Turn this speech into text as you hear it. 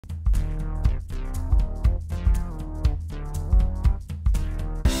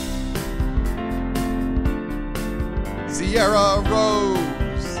Sierra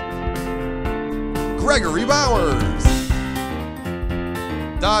Rose, Gregory Bowers,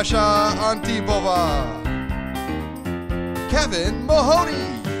 Dasha Antipova, Kevin Mahoney,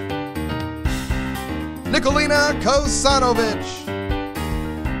 Nikolina Kosanovic,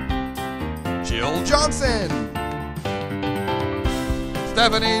 Jill Johnson,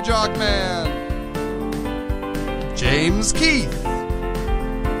 Stephanie Jockman, James Keith,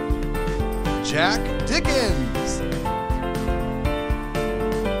 Jack Dickens.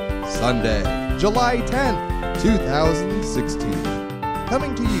 Sunday, July 10th, 2016.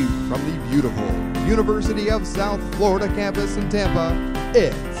 Coming to you from the beautiful University of South Florida campus in Tampa,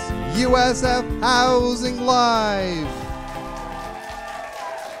 it's USF Housing Live.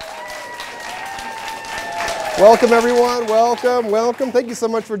 Welcome, everyone. Welcome. Thank you so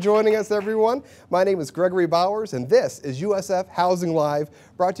much for joining us, everyone. My name is Gregory Bowers, and this is USF Housing Live,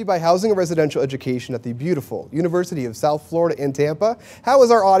 brought to you by Housing and Residential Education at the beautiful University of South Florida in Tampa. How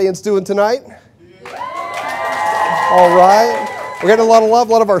is our audience doing tonight? All right. We're getting a lot of love.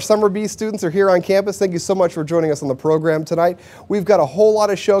 A lot of our Summer Bee students are here on campus. Thank you so much for joining us on the program tonight. We've got a whole lot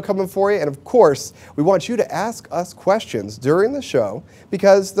of show coming for you. And of course, we want you to ask us questions during the show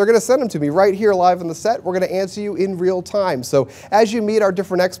because they're going to send them to me right here live on the set. We're going to answer you in real time. So as you meet our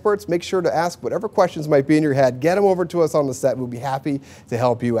different experts, make sure to ask whatever questions might be in your head. Get them over to us on the set. We'll be happy to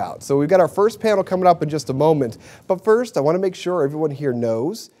help you out. So we've got our first panel coming up in just a moment. But first, I want to make sure everyone here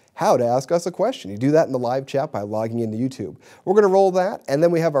knows how to ask us a question. You do that in the live chat by logging into YouTube. We're going to roll that, and then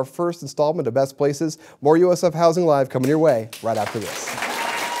we have our first installment of Best Places. More USF Housing Live coming your way right after this.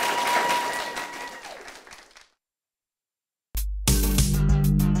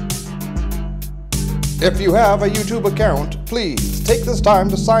 If you have a YouTube account, please take this time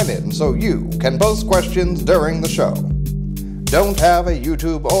to sign in so you can post questions during the show. Don't have a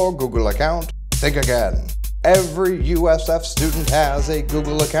YouTube or Google account? Think again. Every USF student has a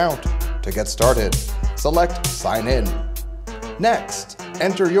Google account. To get started, select Sign In. Next,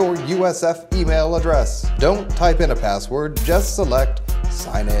 enter your USF email address. Don't type in a password, just select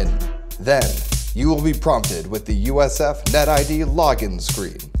Sign In. Then, you will be prompted with the USF NetID login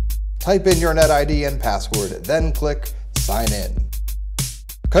screen. Type in your NetID and password, then click Sign In.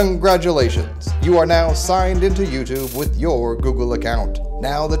 Congratulations! You are now signed into YouTube with your Google account.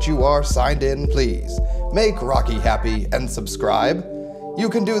 Now that you are signed in, please make Rocky happy and subscribe. You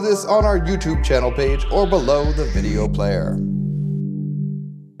can do this on our YouTube channel page or below the video player.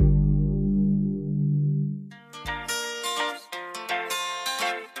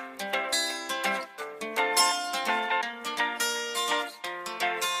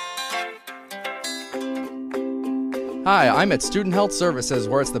 Hi, I'm at Student Health Services,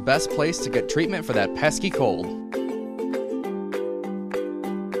 where it's the best place to get treatment for that pesky cold.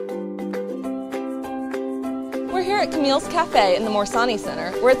 We're here at Camille's Cafe in the Morsani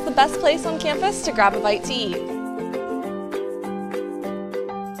Center, where it's the best place on campus to grab a bite to eat.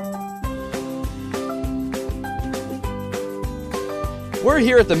 We're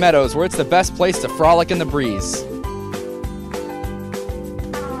here at the Meadows, where it's the best place to frolic in the breeze.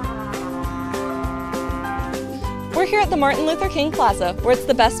 We're here at the Martin Luther King Plaza, where it's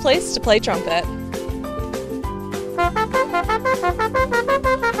the best place to play trumpet.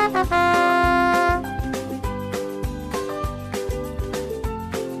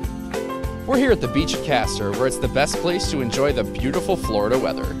 We're here at the beach at Castor, where it's the best place to enjoy the beautiful Florida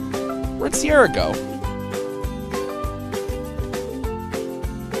weather. Where'd Sierra go?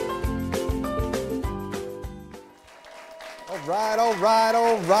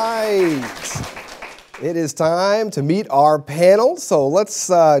 All right. It is time to meet our panel. So let's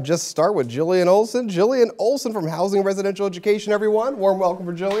just start with Jillian Olson. Jillian Olson from Housing and Residential Education, everyone. Warm welcome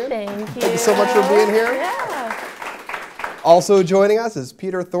for Jillian. Thank you. Thank you so much for being here. Yeah. Also joining us is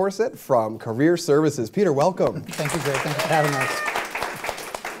Peter Thorsett from Career Services. Peter, welcome. Thank you, Greg. Thank you for having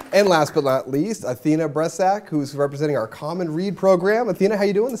us. And last but not least, Athena Bresak, who's representing our Common Read program. Athena, how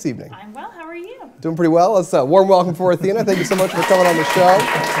you doing this evening? I'm well. How are you? Doing pretty well. Let's warm welcome for Athena. Thank you so much for coming on the show.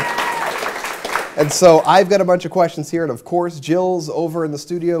 And so I've got a bunch of questions here, and of course Jill's over in the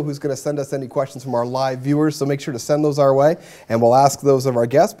studio who's going to send us any questions from our live viewers, so make sure to send those our way, and we'll ask those of our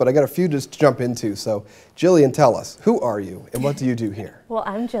guests, but I got a few just to jump into. So Jillian, tell us, who are you and what do you do here? Well,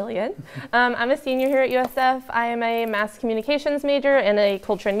 I'm Jillian. I'm a senior here at USF. I am a mass communications major and a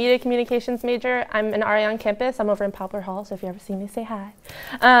culture and media communications major. I'm an RA on campus. I'm over in Poplar Hall, so if you ever see me, say hi.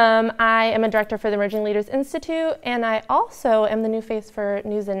 I am a director for the Emerging Leaders Institute, and I also am the new face for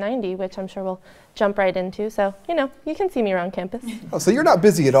News in 90, which I'm sure we'll jump right into. So, you know, you can see me around campus. Oh, so you're not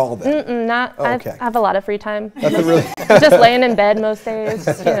busy at all then? Not. Oh, okay. I have a lot of free time. That's a really Just laying in bed most days,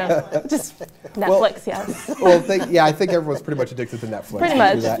 you know, just Netflix, yes. Well, yeah, I think everyone's pretty much addicted to Netflix. Pretty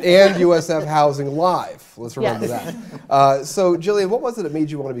much. And USF Housing Live. Let's remember that. So, Jillian, what was it that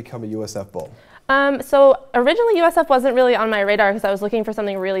made you want to become a USF Bull? So originally USF wasn't really on my radar because I was looking for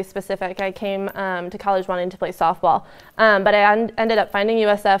something really specific. I came to college wanting to play softball, but I ended up finding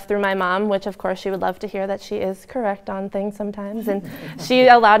USF through my mom, which of course she would love to hear that she is correct on things sometimes, and she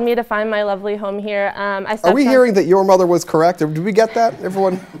allowed me to find my lovely home here. Are we hearing that your mother was correct? Did we get that,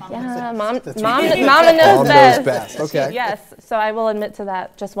 everyone? Yeah, Mama knows best. Okay. Yes, so I will admit to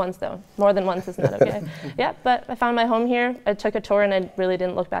that just once though. More than once is not okay. Yeah, but I found my home here. I took a tour and I really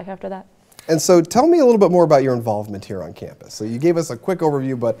didn't look back after that. And so tell me a little bit more about your involvement here on campus. So you gave us a quick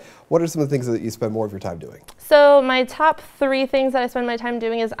overview, but what are some of the things that you spend more of your time doing? So my top 3 things that I spend my time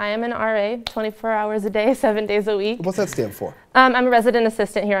doing is I am an RA, 24 hours a day, 7 days a week. What's that stand for? I'm a resident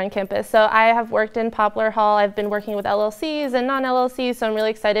assistant here on campus. So I have worked in Poplar Hall. I've been working with LLCs and non-LLCs, so I'm really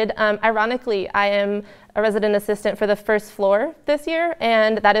excited. Ironically, I am a resident assistant for the first floor this year,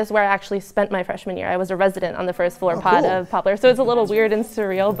 and that is where I actually spent my freshman year. I was a resident on the first floor pod of Poplar, so it's a little weird and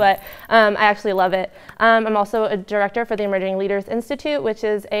surreal, but I actually love it. I'm also a director for the Emerging Leaders Institute, which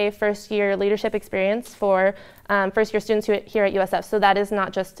is a first-year leadership experience for first-year students here at USF. So that is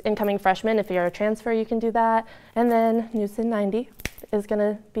not just incoming freshmen. If you're a transfer, you can do that. And then News in 90 is going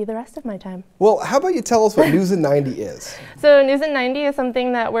to be the rest of my time. Well, how about you tell us what News in 90 is? So News in 90 is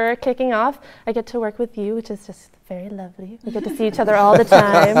something that we're kicking off. I get to work with you, which is just very lovely. We get to see each other all the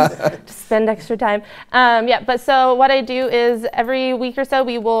time, just spend extra time. Yeah, but so what I do is every week or so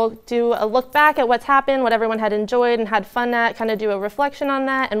we will do a look back at what's happened, what everyone had enjoyed and had fun at, kind of do a reflection on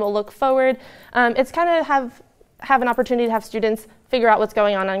that, and we'll look forward. It's kind of have an opportunity to have students figure out what's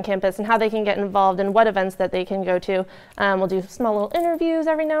going on campus and how they can get involved and what events that they can go to. We'll do small little interviews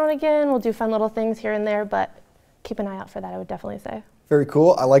every now and again. We'll do fun little things here and there, but keep an eye out for that, I would definitely say. Very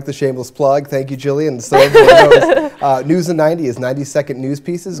cool. I like the shameless plug. Thank you, Jillian. So everyone knows, News in 90 is 90-second news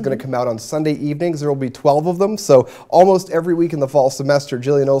pieces. It's going to come out on Sunday evenings. There will be 12 of them. So almost every week in the fall semester,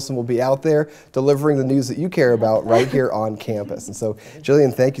 Jillian Olson will be out there delivering the news that you care about right here on campus. And so,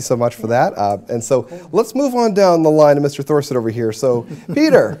 Jillian, thank you so much for that. And so let's move on down the line to Mr. Thorsett over here. So,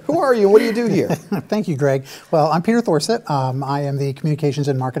 Peter, who are you and what do you do here? Thank you, Greg. Well, I'm Peter Thorsett. I am the Communications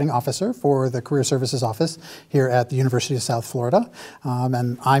and Marketing Officer for the Career Services Office here at the University of South Florida.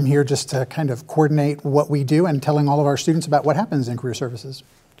 And I'm here just to kind of coordinate what we do and telling all of our students about what happens in career services.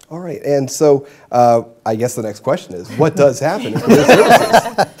 All right, and so I guess the next question is, what does happen in career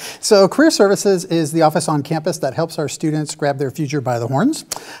services? So Career Services is the office on campus that helps our students grab their future by the horns.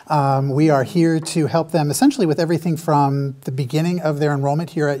 We are here to help them essentially with everything from the beginning of their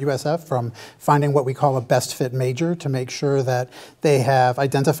enrollment here at USF, from finding what we call a best fit major to make sure that they have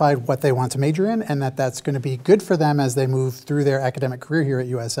identified what they want to major in and that that's going to be good for them as they move through their academic career here at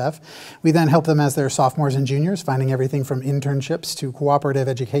USF. We then help them as their sophomores and juniors, finding everything from internships to cooperative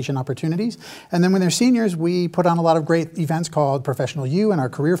education opportunities. And then when they're seniors, we put on a lot of great events called Professional U and our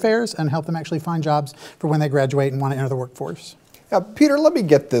career fairs and help them actually find jobs for when they graduate and want to enter the workforce. Now, Peter, let me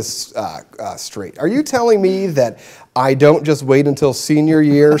get this straight. Are you telling me that I don't just wait until senior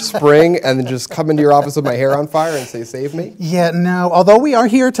year, spring, and then just come into your office with my hair on fire and say, save me? Yeah, no. Although we are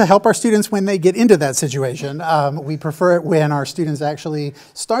here to help our students when they get into that situation, we prefer it when our students actually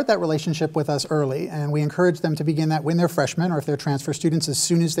start that relationship with us early, and we encourage them to begin that when they're freshmen or if they're transfer students as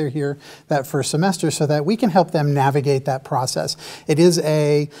soon as they're here that first semester so that we can help them navigate that process. It is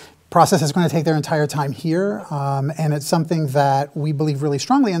a process that's going to take their entire time here, and it's something that we believe really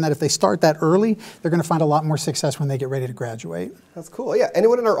strongly in, that if they start that early, they're going to find a lot more success when they get ready to graduate. That's cool. Yeah.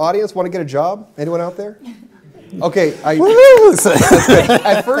 Anyone in our audience want to get a job? Anyone out there? Okay.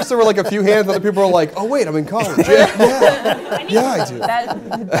 At first there were like a few hands, other people were like, oh wait, I'm in college. Yeah, I do.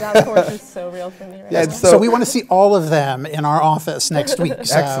 That course is so real for me right now. So we want to see all of them in our office next week.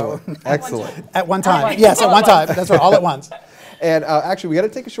 So. Excellent. At one time. Yes, at one time. That's right, all at once. And actually, we got to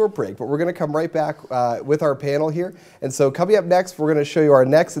take a short break, but we're going to come right back with our panel here. And so coming up next, we're going to show you our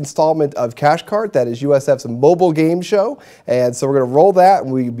next installment of Cash Cart. That is USF's mobile game show. And so we're going to roll that,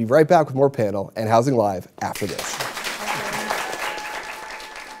 and we'll be right back with more panel and Housing Live after this.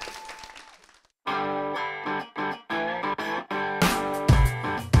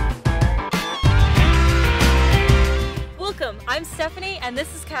 Welcome, I'm Stephanie, and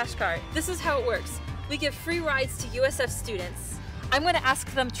this is Cash Cart. This is how it works. We give free rides to USF students. I'm going to ask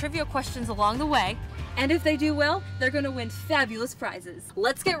them trivia questions along the way, and if they do well, they're going to win fabulous prizes.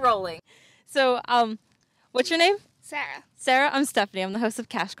 Let's get rolling. So, what's your name? Sarah. Sarah, I'm Stephanie. I'm the host of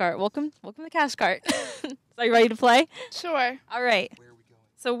Cash Cart. Welcome to Cash Cart. Are you ready to play? Sure. All right.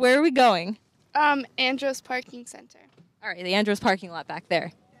 So where are we going? Andros Parking Center. All right, the Andros parking lot back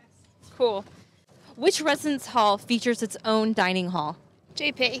there. Yes. Cool. Which residence hall features its own dining hall?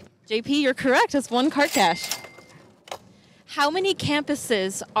 JP. JP, you're correct. That's 1 cart cash. How many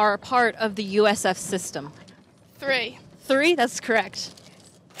campuses are a part of the USF system? 3. 3? That's correct.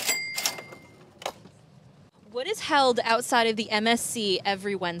 What is held outside of the MSC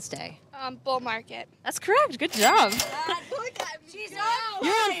every Wednesday? Bull Market. That's correct. Good job.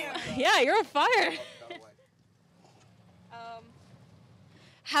 You're on fire.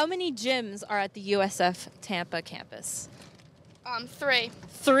 How many gyms are at the USF Tampa campus? 3.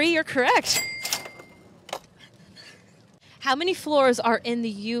 3, you're correct. How many floors are in the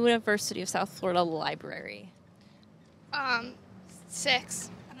University of South Florida Library? 6.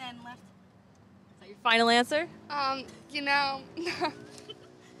 And then left. Is that your final answer? Can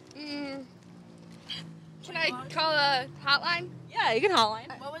I call a hotline? Yeah, you can hotline.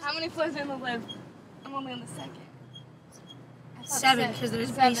 How many floors in the live? I'm only on the 2nd. 7, because there's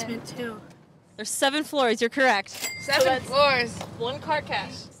a basement too. There's 7 floors, you're correct. 7 floors. 1 cart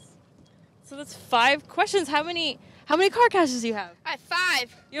cash. So that's 5 questions. How many cart caches do you have? I have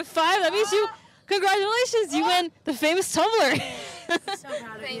 5. You have 5? That means congratulations, you win the famous tumbler. So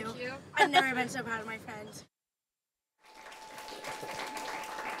proud of Thank you. I've never been so proud of my friends.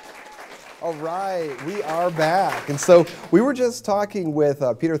 All right, we are back. And so we were just talking with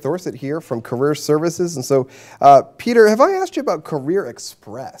Peter Thorsett here from Career Services. And so, Peter, have I asked you about Career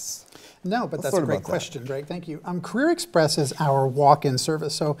Express? No, but that's a great question, Greg. Thank you. Career Express is our walk-in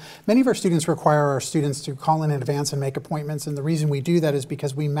service. So many of our students require our students to call in advance and make appointments. And the reason we do that is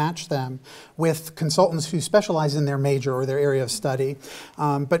because we match them with consultants who specialize in their major or their area of study.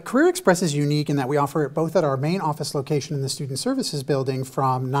 But Career Express is unique in that we offer it both at our main office location in the Student Services building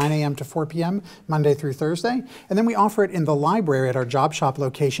from 9 a.m. to 4 p.m. Monday through Thursday. And then we offer it in the library at our job shop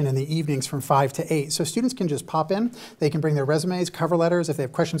location in the evenings from 5 to 8. So students can just pop in. They can bring their resumes, cover letters. If they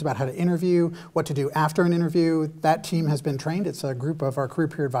have questions about how to interview, what to do after an interview, that team has been trained. It's a group of our career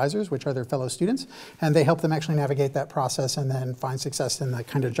peer advisors, which are their fellow students, and they help them actually navigate that process and then find success in the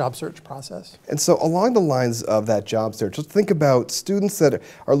kind of job search process. And so along the lines of that job search, let's think about students that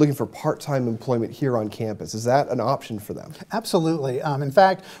are looking for part-time employment here on campus. Is that an option for them? Absolutely. In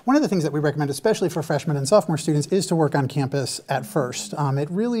fact, one of the things that we recommend, especially for freshmen and sophomore students, is to work on campus at first. It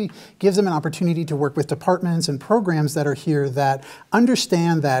really gives them an opportunity to work with departments and programs that are here that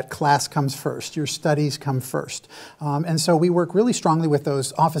understand that class comes first, your studies come first. And so we work really strongly with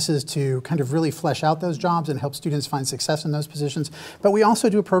those offices to kind of really flesh out those jobs and help students find success in those positions. But we also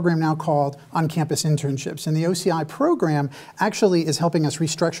do a program now called on-campus internships. And the OCI program actually is helping us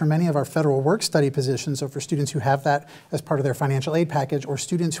restructure many of our federal work-study positions. So for students who have that as part of their financial aid package, or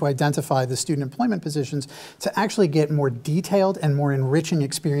students who identify the student employment positions, to actually get more detailed and more enriching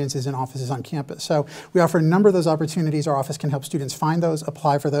experiences in offices on campus. So we offer a number of those opportunities. Our office can help students find those,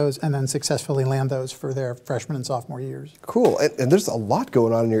 apply for those, and then successfully land those for their freshman and sophomore years. Cool, and there's a lot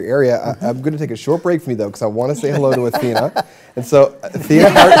going on in your area. I'm going to take a short break from you though, because I want to say hello to Athena. And so, Athena,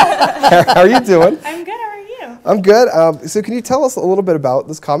 how are you doing? I'm good, how are you? I'm good. So can you tell us a little bit about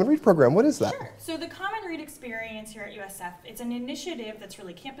this Common Read program? What is that? Sure. So the Common Read experience here at USF, it's an initiative that's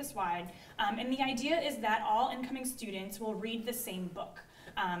really campus-wide, and the idea is that all incoming students will read the same book.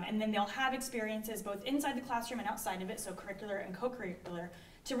 And then they'll have experiences both inside the classroom and outside of it, so curricular and co-curricular,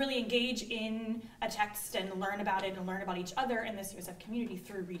 to really engage in a text and learn about it and learn about each other in this USF community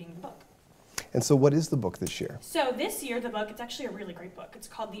through reading the book. And so what is the book this year? So this year, the book, it's actually a really great book. It's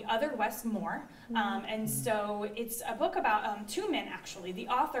called The Other Wes Moore. And so it's a book about 2 men, actually, the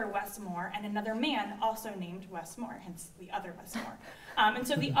author Wes Moore and another man also named Wes Moore, hence The Other Wes Moore. And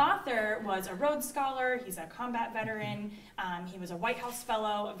so the author was a Rhodes Scholar, he's a combat veteran, he was a White House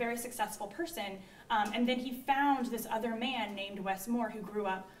Fellow, a very successful person, and then he found this other man named Wes Moore who grew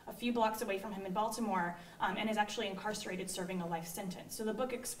up a few blocks away from him in Baltimore and is actually incarcerated serving a life sentence. So the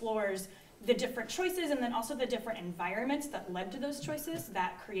book explores the different choices and then also the different environments that led to those choices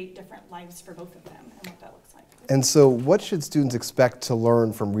that create different lives for both of them and what that looks like. And so what should students expect to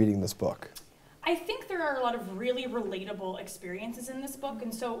learn from reading this book? I think there are a lot of really relatable experiences in this book,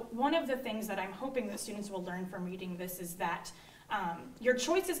 and so one of the things that I'm hoping that students will learn from reading this is that your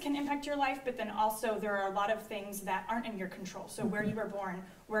choices can impact your life, but then also there are a lot of things that aren't in your control. So where you were born,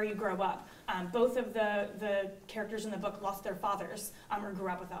 where you grow up. Both of the characters in the book lost their fathers or grew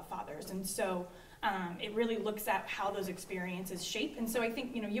up without fathers, and so it really looks at how those experiences shape. And so I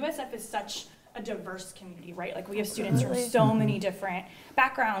think, you know, USF is such a diverse community, right? Like we have students from so many different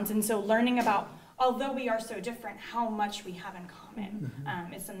backgrounds, and so learning about although we are so different, how much we have in common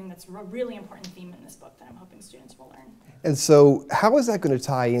is something that's a really important theme in this book that I'm hoping students will learn. And so how is that going to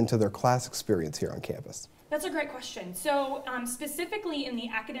tie into their class experience here on campus? That's a great question. So specifically in the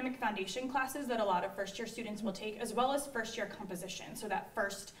academic foundation classes that a lot of first-year students will take, as well as first-year composition, so that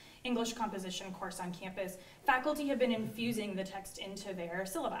first English composition course on campus, faculty have been infusing the text into their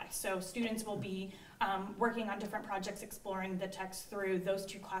syllabi. So students will be working on different projects, exploring the text through those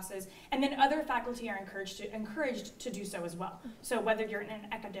two classes, and then other faculty are encouraged to do so as well. So whether you're in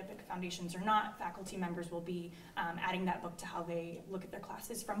academic foundations or not, faculty members will be adding that book to how they look at their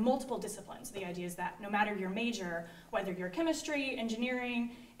classes from multiple disciplines. The idea is that no matter your major, whether you're chemistry,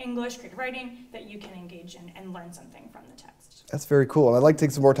 engineering, English, creative writing, that you can engage in and learn something from the text. That's very cool. And I'd like to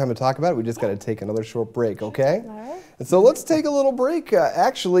take some more time to talk about it. We just got to take another short break, okay? All right. And so let's take a little break.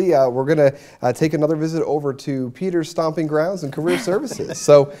 Actually, we're going to take another visit over to Peter's Stomping Grounds and Career Services.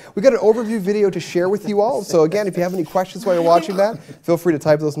 So we got an overview video to share with you all. So again, if you have any questions while you're watching that, feel free to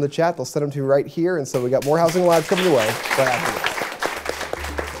type those in the chat. They'll send them to you right here. And so we got more Housing Live coming your way right after this.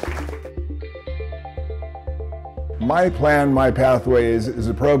 My Plan, My Pathways is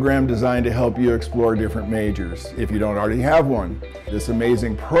a program designed to help you explore different majors if you don't already have one. This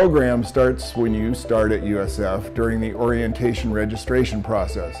amazing program starts when you start at USF during the orientation registration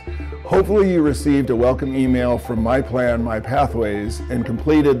process. Hopefully you received a welcome email from My Plan, My Pathways and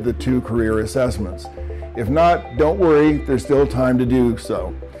completed the 2 career assessments. If not, don't worry, there's still time to do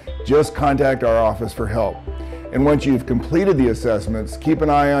so. Just contact our office for help. And once you've completed the assessments, keep an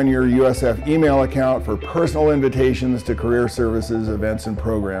eye on your USF email account for personal invitations to career services, events, and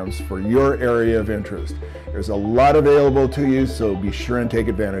programs for your area of interest. There's a lot available to you, so be sure and take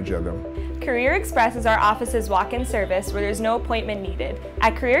advantage of them. Career Express is our office's walk-in service where there's no appointment needed.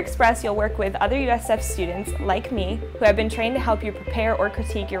 At Career Express, you'll work with other USF students, like me, who have been trained to help you prepare or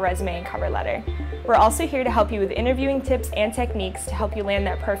critique your resume and cover letter. We're also here to help you with interviewing tips and techniques to help you land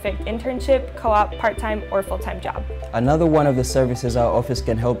that perfect internship, co-op, part-time, or full-time job. Another one of the services our office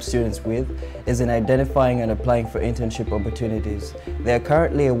can help students with is in identifying and applying for internship opportunities. There are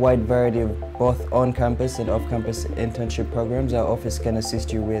currently a wide variety of both on-campus and off-campus internship programs our office can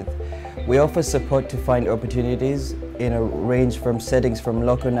assist you with. We offer support to find opportunities in a range from settings from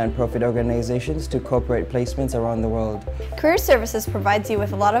local nonprofit organizations to corporate placements around the world. Career Services provides you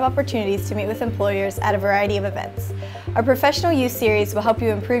with a lot of opportunities to meet with employers at a variety of events. Our Professional Youth Series will help you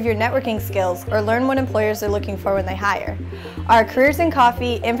improve your networking skills or learn what employers are looking for when they hire. Our Careers and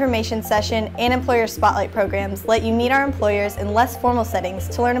Coffee, Information Session, and Employer Spotlight programs let you meet our employers in less formal settings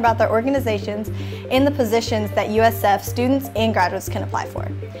to learn about their organizations and the positions that USF students and graduates can apply for.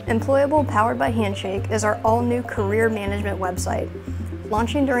 Employable Powered by Handshake is our all-new career management website.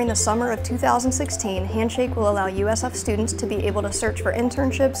 Launching during the summer of 2016, Handshake will allow USF students to be able to search for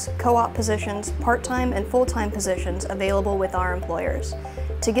internships, co-op positions, part-time and full-time positions available with our employers.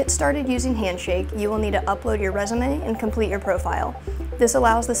 To get started using Handshake, you will need to upload your resume and complete your profile. This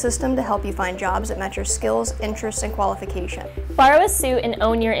allows the system to help you find jobs that match your skills, interests, and qualification. Borrow a suit and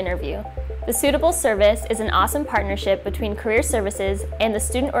own your interview. The Suitable Service is an awesome partnership between Career Services and the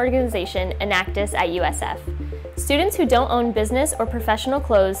student organization Enactus at USF. Students who don't own business or professional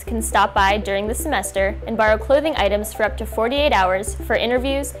clothes can stop by during the semester and borrow clothing items for up to 48 hours for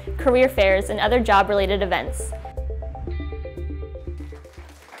interviews, career fairs, and other job-related events.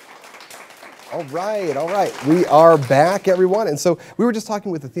 All right. We are back, everyone. And so we were just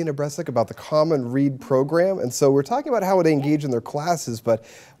talking with Athena Bresic about the Common Read program. And so we're talking about how it engage in their classes, but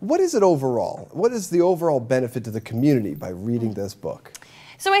what is it overall? What is the overall benefit to the community by reading this book?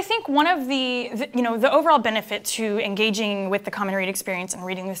 So I think one of the overall benefit to engaging with the Common Read experience and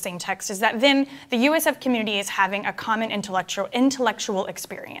reading the same text is that then the USF community is having a common intellectual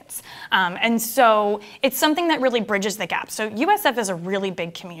experience. And so it's something that really bridges the gap. So USF is a really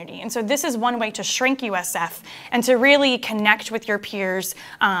big community. And so this is one way to shrink USF and to really connect with your peers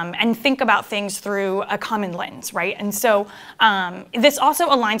and think about things through a common lens, right? And so this also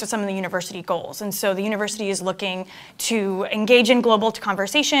aligns with some of the university goals. And so the university is looking to engage in global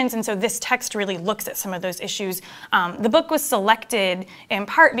conversations. And so this text really looks at some of those issues. The book was selected in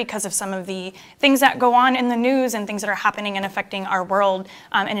part because of some of the things that go on in the news and things that are happening and affecting our world,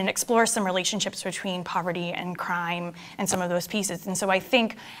 and it explores some relationships between poverty and crime and some of those pieces. And so I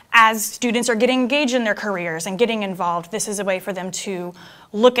think as students are getting engaged in their careers and getting involved, this is a way for them to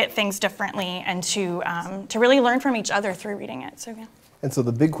look at things differently and to really learn from each other through reading it. So yeah. And so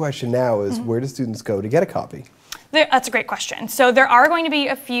the big question now is, where do students go to get a copy? That's a great question. So there are going to be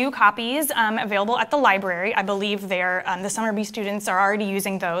a few copies available at the library. I believe the Summer Bee students are already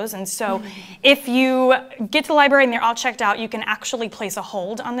using those. And so if you get to the library and they're all checked out, you can actually place a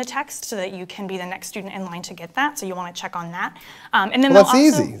hold on the text so that you can be the next student in line to get that. So you want to check on that. And then well, that's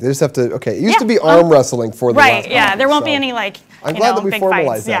easy. They just have to, okay, it used to be arm wrestling for the last yeah, copy, there won't so be any like, I'm glad that we big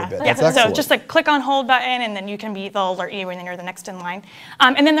formalized fights. that a bit. That's So excellent. just like click on hold button and then you can they'll alert you when you're the next in line.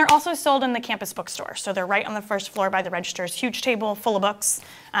 And then they're also sold in the campus bookstore. So they're right on the first floor by the registers, huge table full of books.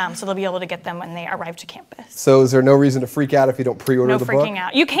 So they'll be able to get them when they arrive to campus. So is there no reason to freak out if you don't pre-order the book? No freaking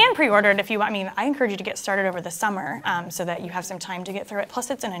out. You can pre-order it if you want. I mean, I encourage you to get started over the summer so that you have some time to get through it. Plus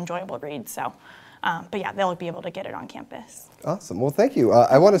it's an enjoyable read. So, but yeah, they'll be able to get it on campus. Awesome. Well, thank you.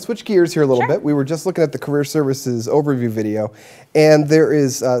 I want to switch gears here a little bit. We were just looking at the Career Services overview video, and there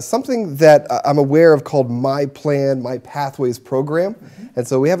is something that I'm aware of called My Plan, My Pathways program, and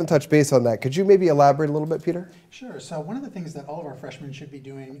so we haven't touched base on that. Could you maybe elaborate a little bit, Peter? Sure. So one of the things that all of our freshmen should be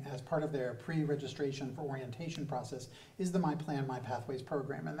doing as part of their pre-registration for orientation process is the My Plan, My Pathways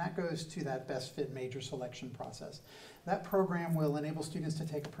program, and that goes to that best fit major selection process. That program will enable students to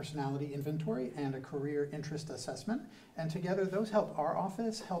take a personality inventory and a career interest assessment, and together those help our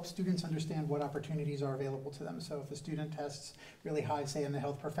office help students understand what opportunities are available to them. So if a student tests really high, say in the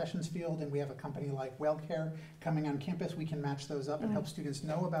health professions field, and we have a company like WellCare coming on campus, we can match those up and help students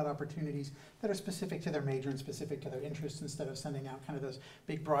know about opportunities that are specific to their major and specific to their interests, instead of sending out kind of those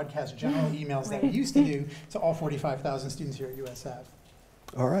big broadcast general emails that we used to do to all 45,000 students here at USF.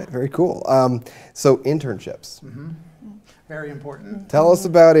 All right, very cool. So internships. Very important. Tell us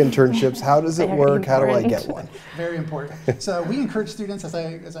about internships. How does it work? How do I get one? Very important. So we encourage students, as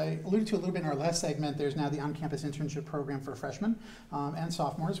I alluded to a little bit in our last segment, there's now the on-campus internship program for freshmen and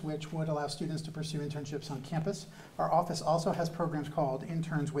sophomores, which would allow students to pursue internships on campus. Our office also has programs called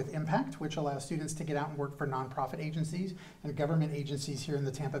Interns with Impact, which allow students to get out and work for nonprofit agencies and government agencies here in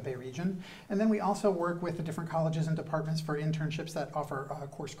the Tampa Bay region. And then we also work with the different colleges and departments for internships that offer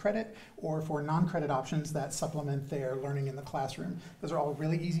course credit or for non-credit options that supplement their learning in the classroom. Those are all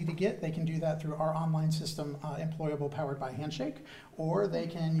really easy to get. They can do that through our online system, Employable, powered by Handshake, or they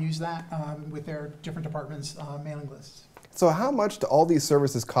can use that with their different departments' mailing lists. So how much do all these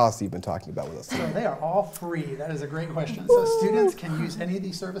services cost that you've been talking about with us today? So they are all free. That is a great question. So students can use any of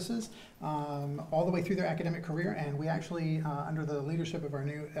these services all the way through their academic career, and we actually, under the leadership of our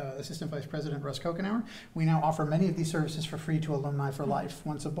new Assistant Vice President, Russ Kokenauer, we now offer many of these services for free to alumni for life.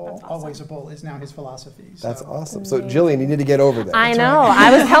 Once a bowl, always a bowl is now his philosophy. That's awesome. So Jillian, you need to get over that. I know.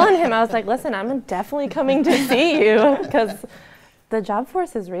 I was telling him, I was like, listen, I'm definitely coming to see you because the job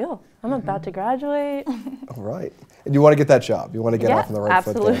force is real. I'm about to graduate. All right. And you want to get that job. You want to get off on the right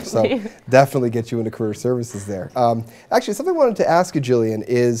foot there. So definitely get you into career services there. Actually, something I wanted to ask you, Jillian,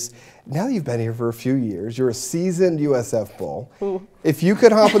 is now that you've been here for a few years, you're a seasoned USF Bull. Ooh. If you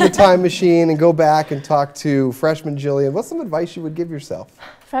could hop in the time machine and go back and talk to freshman Jillian, what's some advice you would give yourself?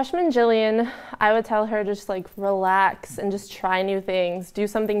 Freshman Jillian, I would tell her just like relax and just try new things, do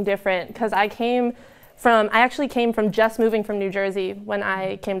something different, because I actually came from just moving from New Jersey when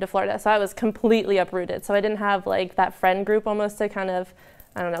I came to Florida, so I was completely uprooted. So I didn't have like that friend group almost to kind of,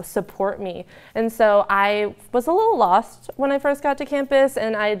 I don't know, support me. And so I was a little lost when I first got to campus,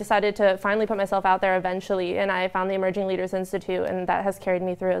 and I decided to finally put myself out there eventually, and I found the Emerging Leaders Institute, and that has carried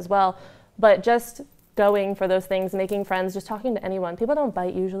me through as well. But just going for those things, making friends, just talking to anyone. People don't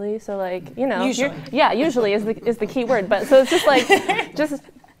bite usually, so like, you know. Usually is the key word. But so it's just like, just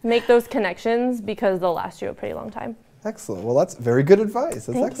make those connections because they'll last you a pretty long time. Excellent. Well, that's very good advice.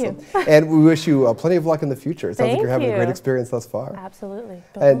 That's Thank excellent. you. And we wish you plenty of luck in the future. It sounds like Thank you're having a great you. experience thus far. Absolutely.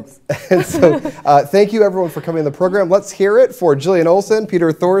 And so thank you, everyone, for coming in the program. Let's hear it for Jillian Olson,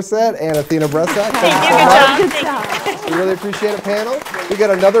 Peter Thorset, and Athena Bresak. Thank you so much. We really appreciate it, panel. We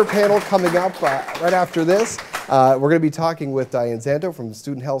got another panel coming up right after this. We're going to be talking with Diane Zanto from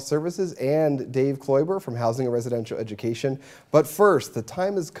Student Health Services and Dave Kloiber from Housing and Residential Education. But first, the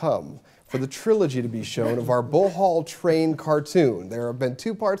time has come for the trilogy to be shown of our Bull Hall Train cartoon. There have been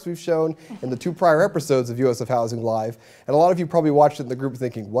 2 parts we've shown in the 2 prior episodes of USF Housing Live, and a lot of you probably watched it in the group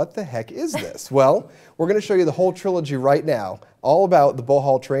thinking, what the heck is this? Well, we're going to show you the whole trilogy right now, all about the Bull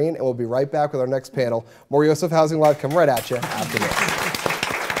Hall Train, and we'll be right back with our next panel. More USF Housing Live coming right at you after this.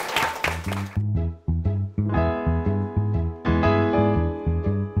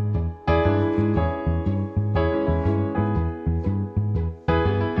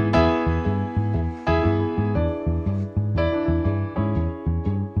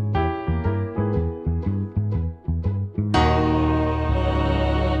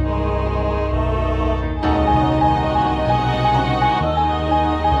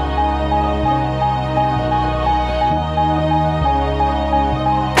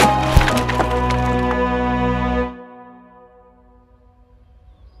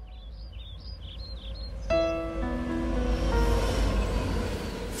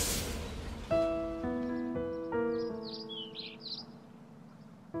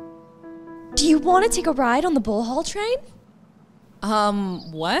 Do you want to take a ride on the Bull Hall train?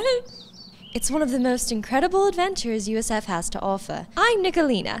 What? It's one of the most incredible adventures USF has to offer. I'm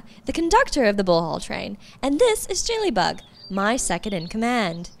Nicolina, the conductor of the Bull Hall train, and this is Jillybug, my second in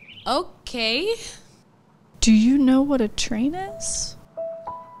command. Okay. Do you know what a train is?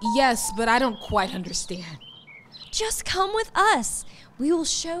 Yes, but I don't quite understand. Just come with us. We will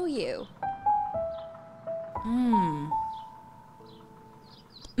show you.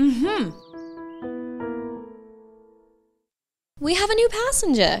 We have a new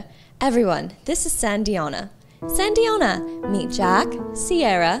passenger. Everyone, this is Sandiana. Sandiana, meet Jack,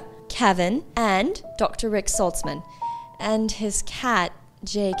 Sierra, Kevin, and Dr. Rick Saltzman, and his cat,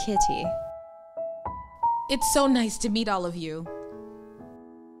 J. Kitty. It's so nice to meet all of you.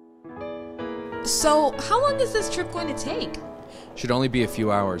 So, how long is this trip going to take? Should only be a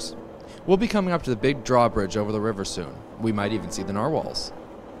few hours. We'll be coming up to the big drawbridge over the river soon. We might even see the narwhals.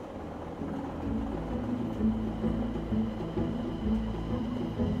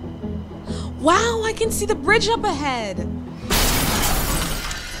 Wow, I can see the bridge up ahead.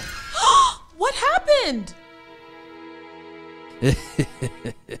 What happened?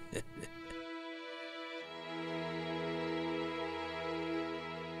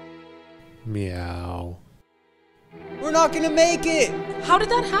 Meow. We're not gonna make it! How did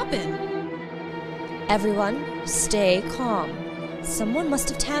that happen? Everyone, stay calm. Someone must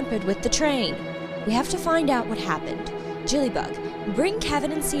have tampered with the train. We have to find out what happened. Jillybug, bring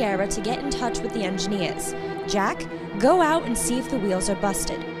Kevin and Sierra to get in touch with the engineers. Jack, go out and see if the wheels are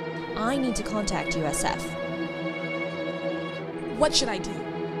busted. I need to contact USF. What should I do?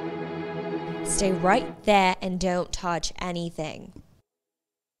 Stay right there and don't touch anything.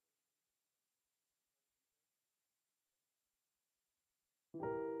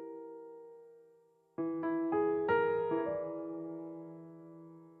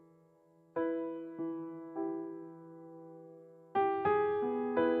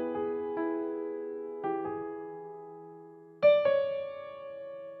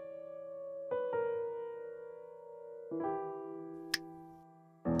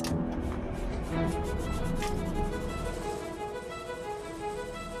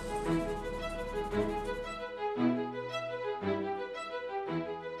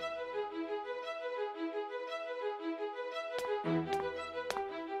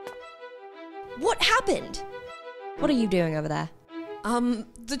 What happened? What are you doing over there?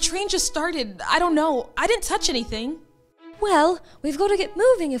 The train just started. I don't know. I didn't touch anything. Well, we've got to get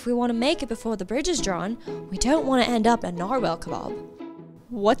moving if we want to make it before the bridge is drawn. We don't want to end up in a narwhal kebab.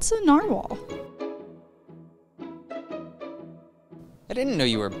 What's a narwhal? I didn't know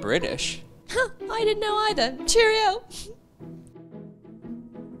you were British. I didn't know either. Cheerio!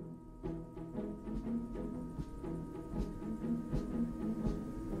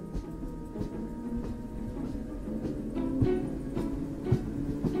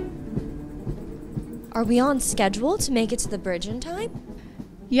 Are we on schedule to make it to the bridge in time?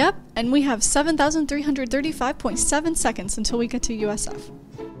 Yep, and we have 7,335.7 seconds until we get to USF.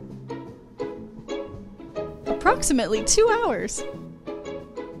 Approximately 2 hours.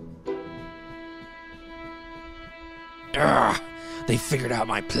 They figured out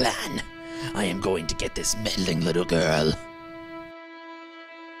my plan. I am going to get this meddling little girl.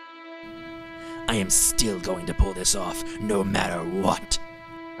 I am still going to pull this off, no matter what.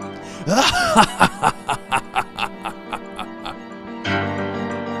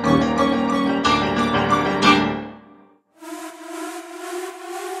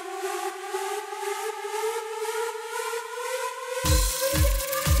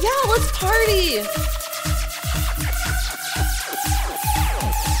 Yeah, let's party!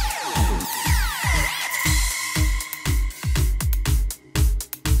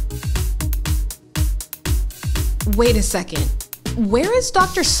 Wait a second. Where is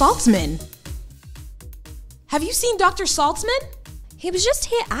Dr. Saltzman? Have you seen Dr. Saltzman? He was just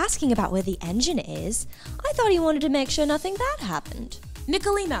here asking about where the engine is. I thought he wanted to make sure nothing bad happened.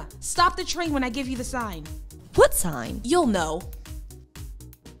 Nicolina, stop the train when I give you the sign. What sign? You'll know.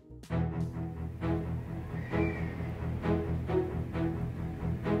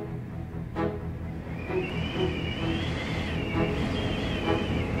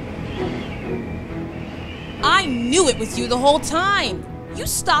 I knew it was you the whole time. You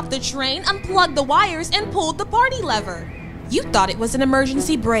stopped the train, unplugged the wires, and pulled the party lever. You thought it was an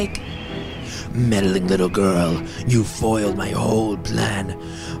emergency brake. Meddling little girl, you foiled my whole plan.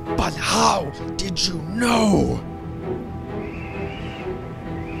 But how did you know?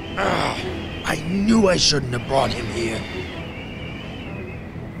 I knew I shouldn't have brought him here.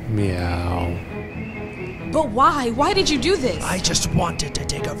 Meow. But why? Why did you do this? I just wanted to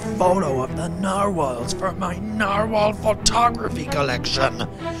take a photo of the narwhals for my narwhal photography collection.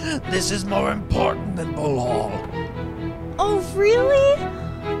 This is more important than Bull Hall. Oh, really?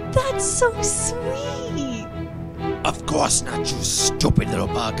 That's so sweet. Of course not, you stupid little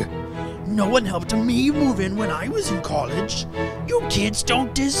bug. No one helped me move in when I was in college. You kids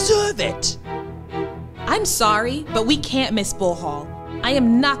don't deserve it. I'm sorry, but we can't miss Bull Hall. I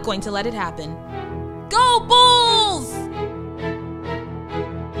am not going to let it happen. Go Bulls!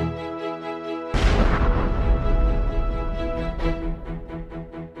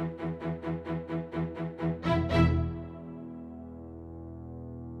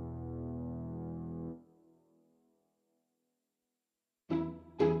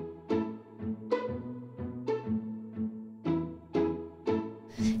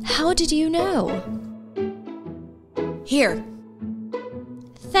 How did you know? Here.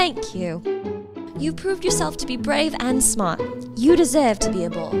 Thank you. You proved yourself to be brave and smart. You deserve to be a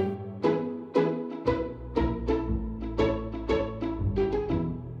bull.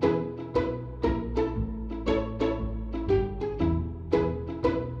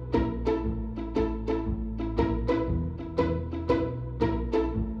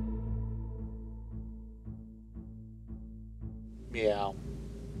 Meow.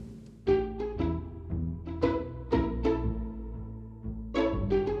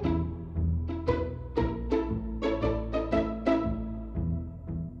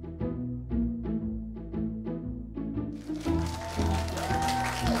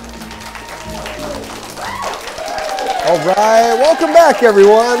 All right, welcome back,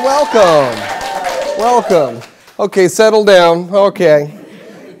 everyone. Welcome. Okay, settle down. Okay.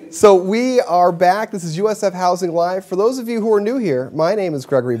 So we are back. This is USF Housing Live. For those of you who are new here, my name is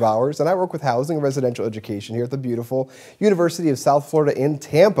Gregory Bowers, and I work with housing and residential education here at the beautiful University of South Florida in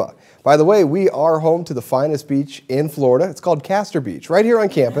Tampa. By the way, we are home to the finest beach in Florida. It's called Castor Beach, right here on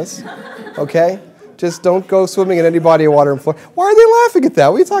campus. Okay? Just don't go swimming in any body of water in Florida. Why are they laughing at that?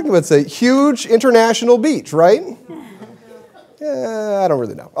 What are you talking about? It's a huge international beach, right? I don't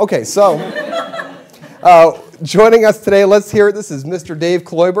really know. Okay, so joining us today, let's hear it. This is Mr. Dave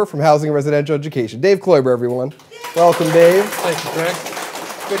Kloiber from Housing and Residential Education. Dave Kloiber, everyone. Welcome, Dave. Thank you, Greg.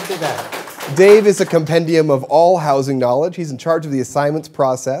 Good to be back. Dave is a compendium of all housing knowledge. He's in charge of the assignments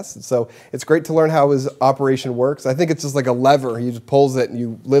process, and so it's great to learn how his operation works. I think it's just like a lever. He just pulls it and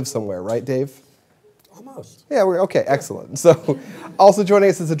you live somewhere, right, Dave? Almost. Yeah, okay, excellent. So also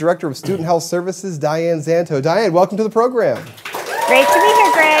joining us is the Director of Student Health Services, Diane Zanto. Diane, welcome to the program. Great to be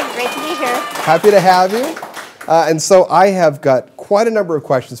here, Greg. Great to be here. Happy to have you. And so I have got quite a number of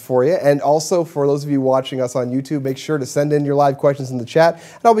questions for you. And also for those of you watching us on YouTube, make sure to send in your live questions in the chat.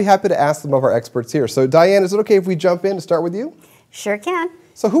 And I'll be happy to ask them of our experts here. So Diane, is it okay if we jump in to start with you? Sure can.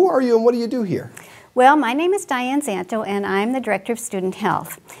 So who are you and what do you do here? Well, my name is Diane Zanto, and I'm the Director of Student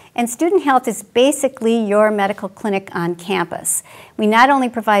Health. And Student Health is basically your medical clinic on campus. We not only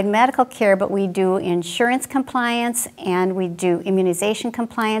provide medical care, but we do insurance compliance, and we do immunization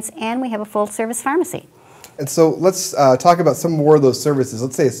compliance, and we have a full-service pharmacy. And so let's talk about some more of those services.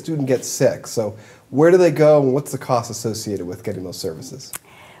 Let's say a student gets sick. So where do they go, and what's the cost associated with getting those services?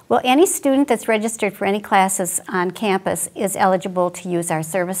 Well, any student that's registered for any classes on campus is eligible to use our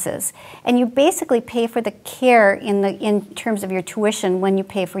services. And you basically pay for the care in terms of your tuition when you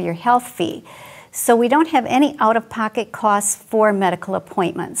pay for your health fee. So we don't have any out-of-pocket costs for medical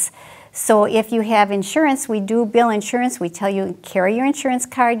appointments. So if you have insurance, we do bill insurance. We tell you carry your insurance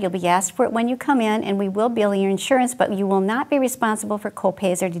card. You'll be asked for it when you come in, and we will bill your insurance, but you will not be responsible for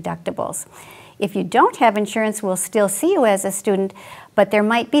co-pays or deductibles. If you don't have insurance, we'll still see you as a student, but there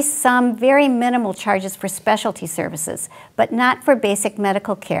might be some very minimal charges for specialty services, but not for basic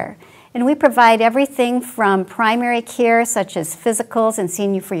medical care. And we provide everything from primary care, such as physicals and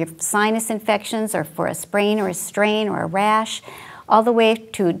seeing you for your sinus infections or for a sprain or a strain or a rash, all the way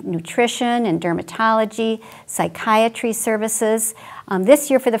to nutrition and dermatology, psychiatry services.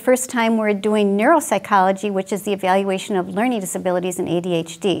 This year, for the first time, we're doing neuropsychology, which is the evaluation of learning disabilities and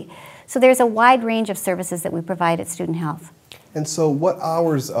ADHD. So there's a wide range of services that we provide at Student Health. And so what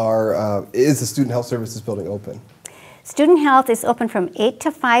hours is the Student Health Services building open? Student Health is open from 8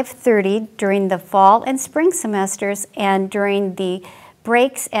 to 5:30 during the fall and spring semesters, and during the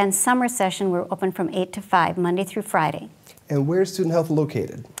breaks and summer session, we're open from 8 to 5, Monday through Friday. And where's Student Health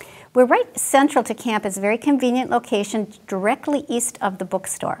located? We're right central to campus, very convenient location, directly east of the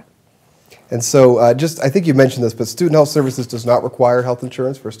bookstore. And so I think you mentioned this, but Student Health Services does not require health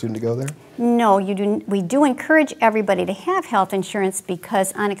insurance for a student to go there? No, we do encourage everybody to have health insurance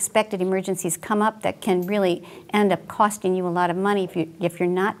because unexpected emergencies come up that can really end up costing you a lot of money if you're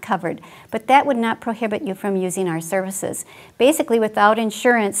not covered. But that would not prohibit you from using our services. Basically, without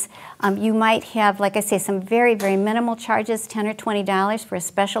insurance, you might have, like I say, some very, very minimal charges, $10 or $20 for a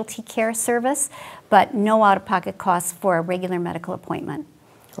specialty care service, but no out-of-pocket costs for a regular medical appointment.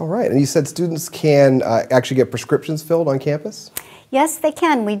 All right, and you said students can actually get prescriptions filled on campus? Yes, they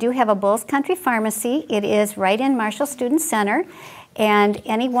can. We do have a Bulls Country Pharmacy. It is right in Marshall Student Center, and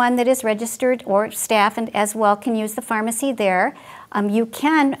anyone that is registered or staff and as well can use the pharmacy there. You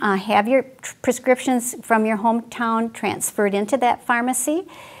can have your prescriptions from your hometown transferred into that pharmacy.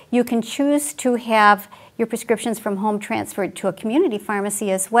 You can choose to have your prescriptions from home transferred to a community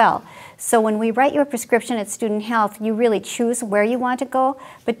pharmacy as well. So when we write you a prescription at Student Health, you really choose where you want to go,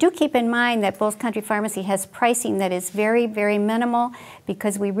 but do keep in mind that Bulls Country Pharmacy has pricing that is very, very minimal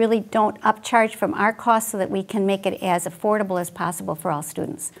because we really don't upcharge from our costs so that we can make it as affordable as possible for all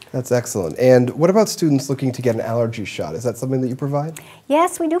students. That's excellent. And what about students looking to get an allergy shot? Is that something that you provide?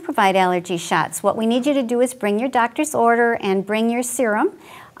 Yes, we do provide allergy shots. What we need you to do is bring your doctor's order and bring your serum.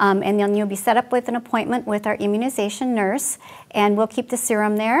 And then you'll be set up with an appointment with our immunization nurse, and we'll keep the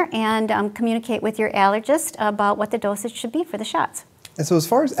serum there and communicate with your allergist about what the dosage should be for the shots. And so as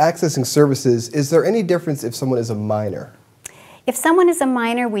far as accessing services, is there any difference if someone is a minor? If someone is a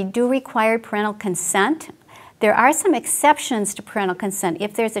minor, we do require parental consent. There are some exceptions to parental consent.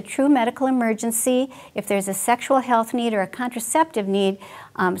 If there's a true medical emergency, if there's a sexual health need or a contraceptive need,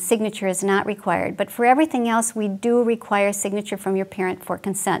 signature is not required. But for everything else, we do require signature from your parent for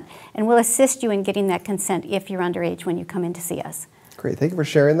consent. And we'll assist you in getting that consent if you're underage when you come in to see us. Great, thank you for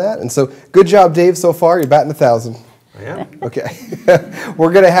sharing that. And so, good job, Dave, so far. You're batting 1,000. I am. Okay.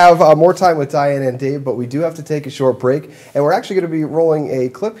 We're going to have more time with Diane and Dave, but we do have to take a short break. And we're actually going to be rolling a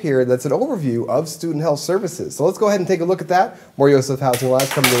clip here that's an overview of Student Health Services. So let's go ahead and take a look at that. More USF Housing Live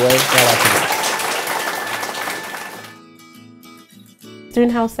coming your way right after this.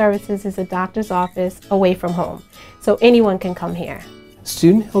 Student Health Services is a doctor's office away from home, so anyone can come here.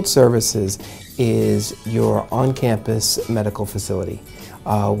 Student Health Services is your on-campus medical facility.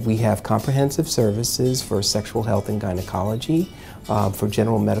 We have comprehensive services for sexual health and gynecology, for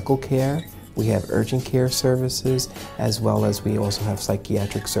general medical care. We have urgent care services, as well as we also have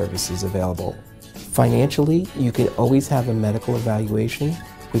psychiatric services available. Financially, you can always have a medical evaluation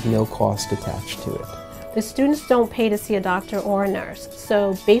with no cost attached to it. The students don't pay to see a doctor or a nurse,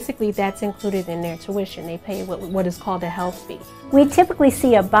 so basically that's included in their tuition. They pay what is called a health fee. We typically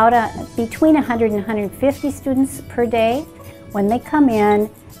see about between 100 and 150 students per day. When they come in,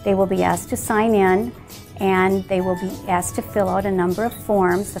 they will be asked to sign in and they will be asked to fill out a number of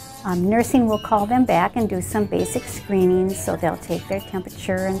forms. Nursing will call them back and do some basic screenings, so they'll take their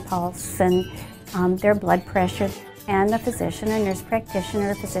temperature and pulse and their blood pressure. And the physician or nurse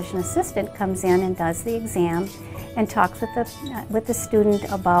practitioner or physician assistant comes in and does the exam and talks with the student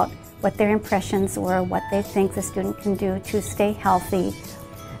about what their impressions were, what they think the student can do to stay healthy.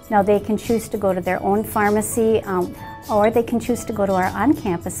 Now they can choose to go to their own pharmacy or they can choose to go to our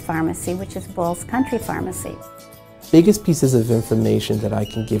on-campus pharmacy, which is Bulls Country Pharmacy. Biggest pieces of information that I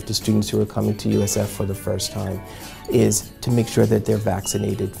can give to students who are coming to USF for the first time is to make sure that they're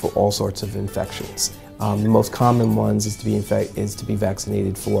vaccinated for all sorts of infections. The most common ones is to be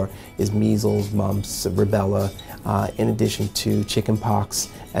vaccinated for is measles, mumps, rubella, in addition to chickenpox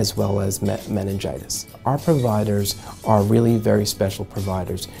as well as meningitis. Our providers are really very special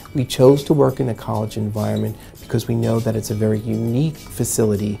providers. We chose to work in a college environment because we know that it's a very unique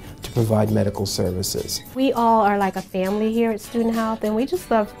facility to provide medical services. We all are like a family here at Student Health, and we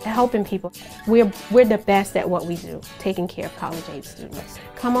just love helping people. We're the best at what we do, taking care of college-age students.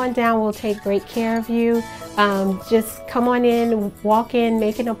 Come on down, we'll take great care of you. Just come on in, walk in,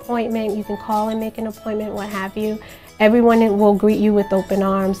 make an appointment. You can call and make an appointment, what have you. Everyone will greet you with open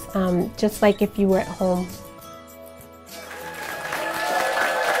arms, just like if you were at home.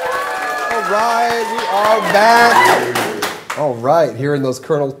 All right, we are back. All right, hearing those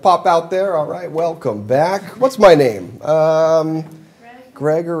kernels pop out there. All right, welcome back. What's my name?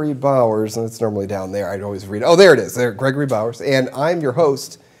 Gregory Bowers, and it's normally down there. I'd always read it. Oh, there it is. There, Gregory Bowers, and I'm your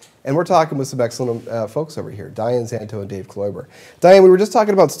host. And we're talking with some excellent folks over here, Diane Zanto and Dave Kloiber. Diane, we were just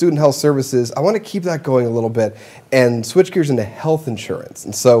talking about Student Health Services. I want to keep that going a little bit and switch gears into health insurance.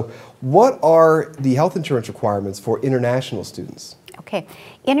 And so what are the health insurance requirements for international students? Okay.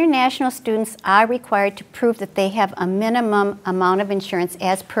 International students are required to prove that they have a minimum amount of insurance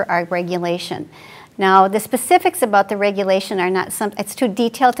as per our regulation. Now, the specifics about the regulation are not it's too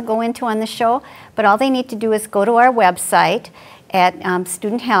detailed to go into on the show, but all they need to do is go to our website at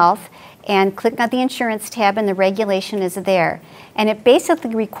Student Health and click on the insurance tab, and the regulation is there. And it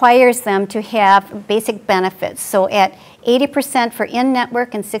basically requires them to have basic benefits. So at 80% for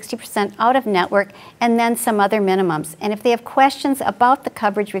in-network and 60% out-of-network, and then some other minimums. And if they have questions about the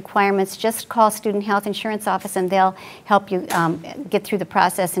coverage requirements, just call Student Health Insurance Office and they'll help you get through the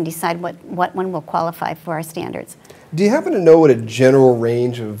process and decide what one will qualify for our standards. Do you happen to know what a general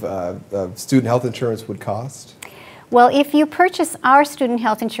range of student health insurance would cost? Well, if you purchase our student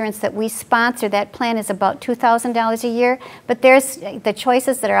health insurance that we sponsor, that plan is about $2,000 a year. But there's the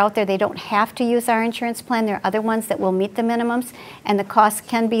choices that are out there. They don't have to use our insurance plan. There are other ones that will meet the minimums, and the cost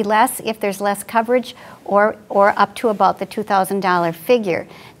can be less if there's less coverage, or up to about the $2,000 figure.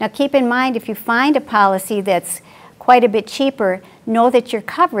 Now, keep in mind, if you find a policy that's quite a bit cheaper, know that your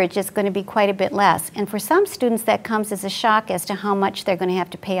coverage is going to be quite a bit less. And for some students, that comes as a shock as to how much they're going to have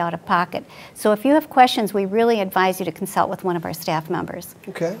to pay out of pocket. So if you have questions, we really advise you to consult with one of our staff members.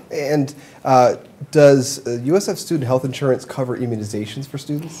 Okay. And does USF Student Health Insurance cover immunizations for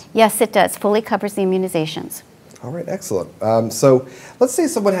students? Yes, it does. Fully covers the immunizations. All right, excellent. So let's say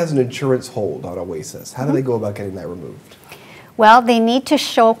someone has an insurance hold on Oasis. How do they go about getting that removed? Well, they need to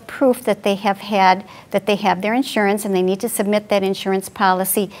show proof that they have their insurance, and they need to submit that insurance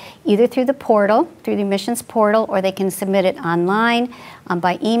policy either through the portal, through the admissions portal, or they can submit it online,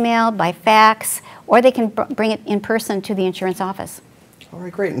 by email, by fax, or they can bring it in person to the insurance office. All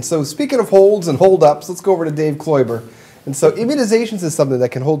right, great. And so speaking of holds and hold-ups, let's go over to Dave Kloiber. And so immunizations is something that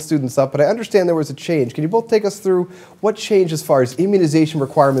can hold students up, but I understand there was a change. Can you both take us through what changed as far as immunization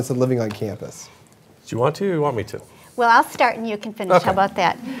requirements and living on campus? Do you want to or you want me to? Well, I'll start and you can finish. Okay. How about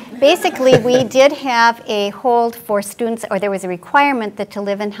that? Basically, we did have a hold for students, or there was a requirement that to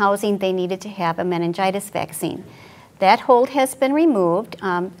live in housing, they needed to have a meningitis vaccine. That hold has been removed.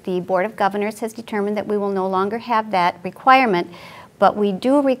 The Board of Governors has determined that we will no longer have that requirement, but we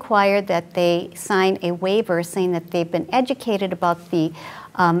do require that they sign a waiver saying that they've been educated about the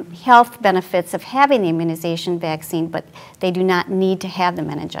health benefits of having the immunization vaccine, but they do not need to have the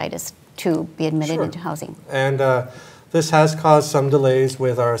meningitis to be admitted into housing. And this has caused some delays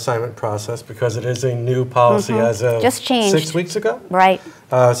with our assignment process because it is a new policy as of just changed 6 weeks ago. Right.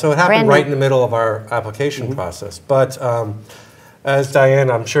 So it happened right in the middle of our application process. But as Diane,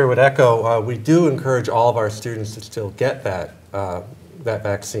 I'm sure, would echo, we do encourage all of our students to still get that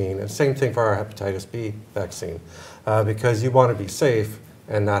vaccine. And same thing for our hepatitis B vaccine, because you want to be safe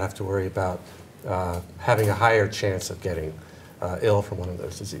and not have to worry about having a higher chance of getting ill from one of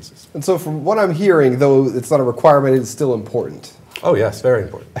those diseases. And so from what I'm hearing, though it's not a requirement, it's still important. Oh yes, very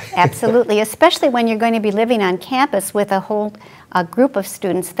important. Absolutely, especially when you're going to be living on campus with a whole group of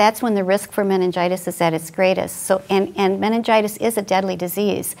students. That's when the risk for meningitis is at its greatest. So, and meningitis is a deadly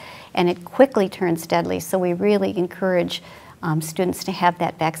disease, and it quickly turns deadly. So we really encourage students to have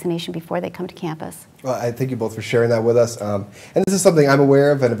that vaccination before they come to campus. Well, I thank you both for sharing that with us. And this is something I'm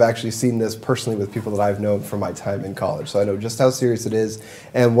aware of, and I've actually seen this personally with people that I've known from my time in college. So I know just how serious it is.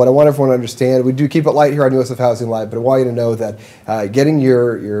 And what I want everyone to understand, we do keep it light here on USF Housing Live, but I want you to know that getting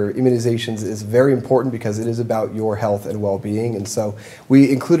your immunizations is very important because it is about your health and well-being. And so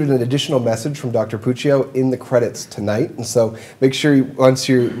we included an additional message from Dr. Puccio in the credits tonight. And so make sure once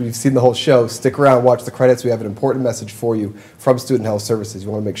you've seen the whole show, stick around, watch the credits. We have an important message for you from Student Health Services. You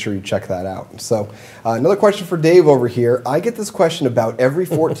want to make sure you check that out. So another question for Dave over here. I get this question about every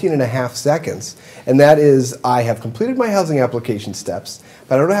 14 and a half seconds, and that is, I have completed my housing application steps,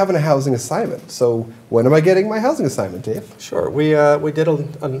 but I don't have a housing assignment. So when am I getting my housing assignment, Dave? Sure. We did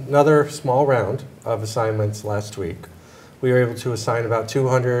another small round of assignments last week. We were able to assign about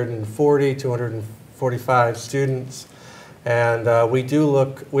 245 students, and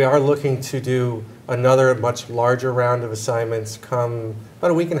we are looking to do another much larger round of assignments come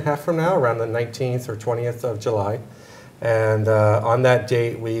about a week and a half from now, around the 19th or 20th of July. And on that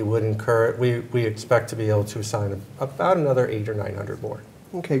date, we expect to be able to assign about another 800 or 900 more.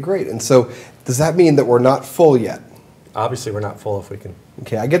 Okay, great. And so does that mean that we're not full yet? Obviously, we're not full if we can.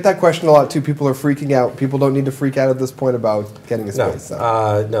 Okay, I get that question a lot too. People are freaking out. People don't need to freak out at this point about getting a space.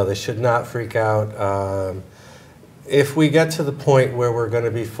 No, they should not freak out. If we get to the point where we're going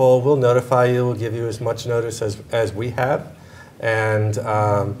to be full, we'll notify you. We'll give you as much notice as we have. And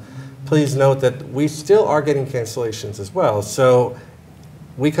please note that we still are getting cancellations as well. So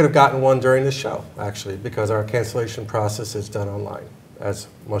we could have gotten one during the show, actually, because our cancellation process is done online, as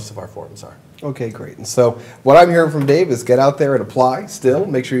most of our forms are. Okay, great. And so what I'm hearing from Dave is get out there and apply still.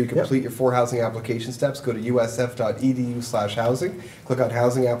 Make sure you complete your 4 housing application steps. Go to usf.edu/housing. Click on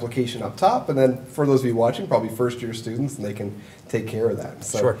housing application up top. And then for those of you watching, probably first-year students, and they can take care of that.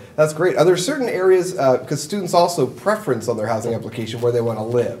 So Sure. that's great. Are there certain areas, because students also preference on their housing application where they want to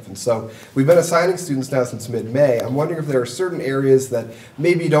live. And so we've been assigning students now since mid-May. I'm wondering if there are certain areas that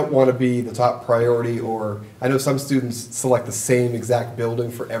maybe you don't want to be the top priority, or I know some students select the same exact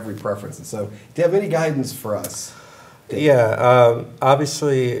building for every preference. And so do you have any guidance for us? Dave? Yeah,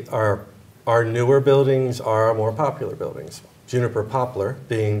 obviously our newer buildings are our more popular buildings. Juniper Poplar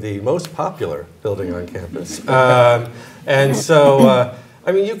being the most popular building on campus. And so,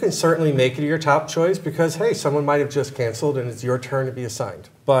 I mean, you can certainly make it your top choice because, hey, someone might have just canceled and it's your turn to be assigned.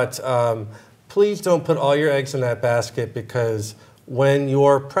 But please don't put all your eggs in that basket, because when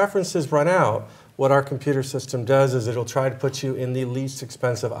your preferences run out, what our computer system does is it'll try to put you in the least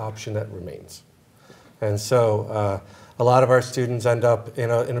expensive option that remains. And so a lot of our students end up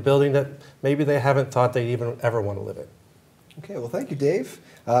in a building that maybe they haven't thought they'd even ever want to live in. Okay, well, thank you, Dave.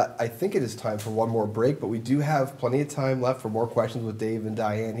 I think it is time for one more break, but we do have plenty of time left for more questions with Dave and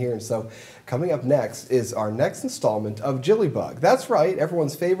Diane here. And so coming up next is our next installment of Jillybug. That's right,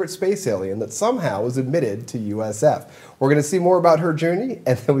 everyone's favorite space alien that somehow was admitted to USF. We're going to see more about her journey,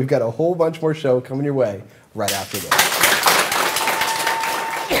 and then we've got a whole bunch more show coming your way right after this.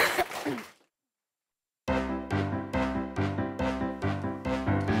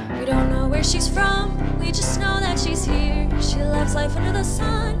 We don't know where she's from, we just know that she's here. She loves life under the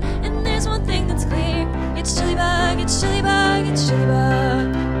sun, and there's one thing that's clear. It's Jillybug, it's Jillybug, it's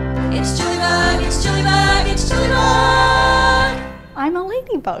Jillybug. It's Jillybug, it's Jillybug, it's Jillybug. I'm a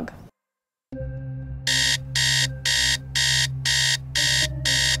ladybug.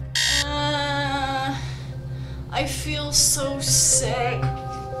 I feel so sick.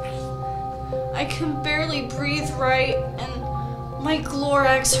 I can barely breathe right, and my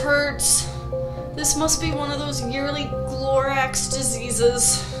Glorax hurts. This must be one of those yearly Glorax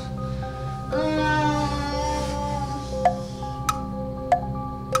diseases.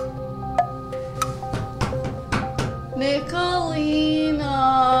 Nicolina,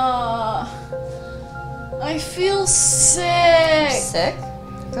 I feel sick. Sick?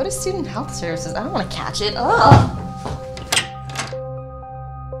 Go to student health services. I don't want to catch it. Ugh.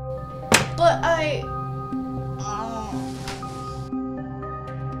 But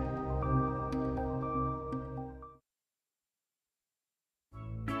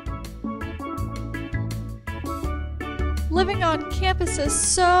Living on campus is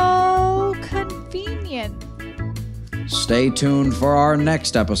so convenient. Stay tuned for our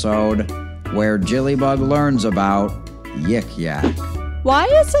next episode, where Jillybug learns about Yik Yak. Why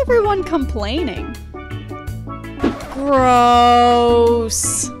is everyone complaining?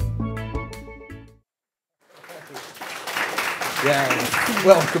 Gross. Yeah,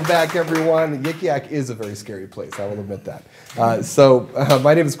 welcome back, everyone. Yik Yak is a very scary place, I will admit that. My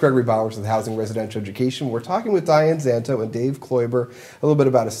name is Gregory Bowers with Housing Residential Education. We're talking with Diane Zanto and Dave Kloiber a little bit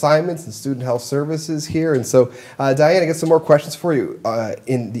about assignments and student health services here. And so, Diane, I got some more questions for you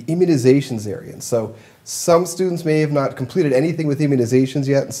in the immunizations area. And so, some students may have not completed anything with immunizations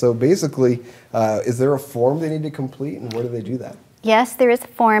yet. And so, basically, is there a form they need to complete, and where do they do that? Yes, there is a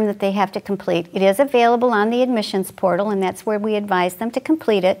form that they have to complete. It is available on the admissions portal, and that's where we advise them to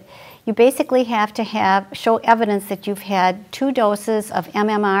complete it. You basically have to show evidence that you've had 2 doses of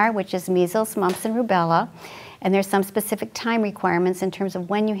MMR, which is measles, mumps, and rubella. And there's some specific time requirements in terms of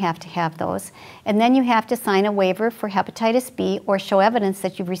when you have to have those. And then you have to sign a waiver for hepatitis B or show evidence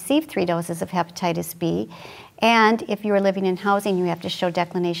that you've received 3 doses of hepatitis B. And if you are living in housing, you have to show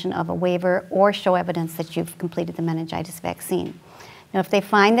declination of a waiver or show evidence that you've completed the meningitis vaccine. Now, if they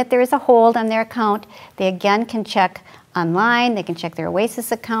find that there is a hold on their account, they again can check online, they can check their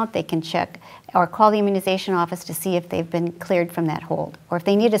OASIS account, they can check or call the immunization office to see if they've been cleared from that hold. Or if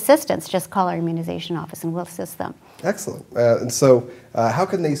they need assistance, just call our immunization office and we'll assist them. Excellent. And so how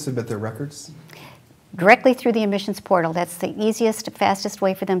can they submit their records? Directly through the admissions portal. That's the easiest, fastest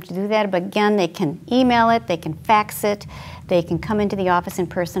way for them to do that. But again, they can email it, they can fax it, they can come into the office in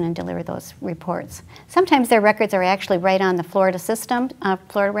person and deliver those reports. Sometimes their records are actually right on the Florida system,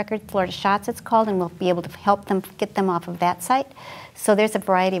 Florida record, Florida Shots it's called, and we'll be able to help them get them off of that site. So there's a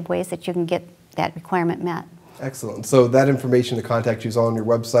variety of ways that you can get that requirement met. Excellent. So that information to contact you is on your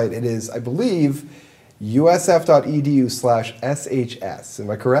website. It is, I believe, usf.edu/SHS. Am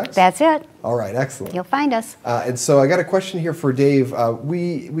I correct? That's it. All right, excellent. You'll find us. And so I got a question here for Dave.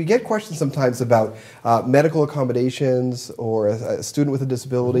 We get questions sometimes about medical accommodations or a student with a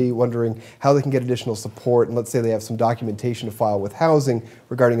disability wondering how they can get additional support. And let's say they have some documentation to file with housing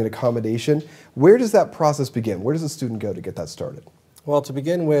regarding an accommodation. Where does that process begin? Where does the student go to get that started? Well, to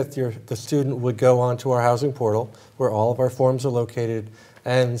begin with, the student would go onto our housing portal where all of our forms are located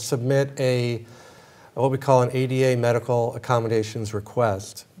and submit what we call an ADA medical accommodations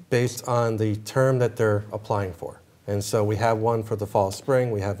request based on the term that they're applying for. And so we have one for the fall,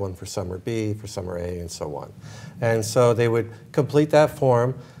 spring, we have one for summer B, for summer A, and so on. And so they would complete that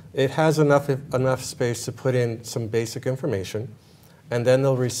form. It has enough space to put in some basic information, and then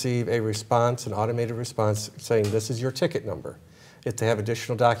they'll receive a response, an automated response saying this is your ticket number. If they have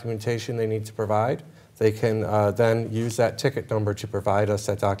additional documentation they need to provide, they can then use that ticket number to provide us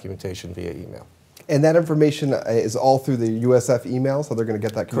that documentation via email. And that information is all through the USF email, so they're going to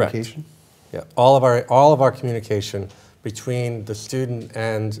get that communication? Correct. Yeah, all of our communication between the student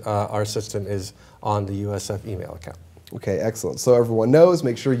and our system is on the USF email account. Okay, excellent. So everyone knows,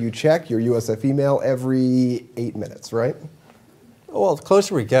 make sure you check your USF email every 8 minutes, right? Well, the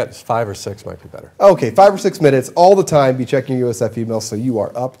closer we get, 5 or 6 might be better. Okay, 5 or 6 minutes all the time. Be checking your USF email so you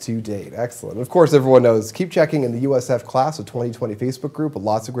are up to date. Excellent. Of course, everyone knows, keep checking in the USF Class of 2020 Facebook group with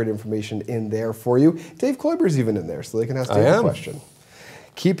lots of great information in there for you. Dave Kloiber's even in there, so they can ask Dave a question.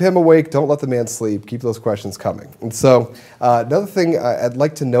 Keep him awake. Don't let the man sleep. Keep those questions coming. And so another thing I'd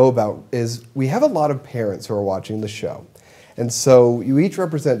like to know about is we have a lot of parents who are watching the show. And so you each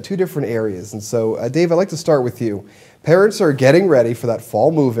represent 2 different areas. And so, Dave, I'd like to start with you. Parents are getting ready for that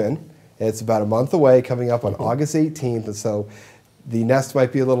fall move-in. It's about a month away, coming up on August 18th, and so the nest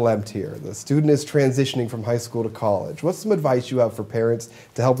might be a little emptier. The student is transitioning from high school to college. What's some advice you have for parents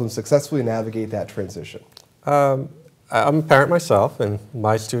to help them successfully navigate that transition? I'm a parent myself, and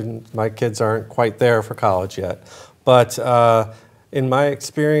my kids aren't quite there for college yet. But in my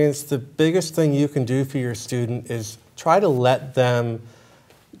experience, the biggest thing you can do for your student is try to let them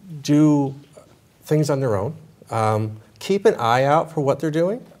do things on their own. Keep an eye out for what they're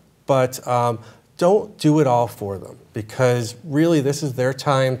doing, but don't do it all for them, because really this is their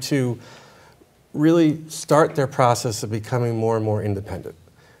time to really start their process of becoming more and more independent.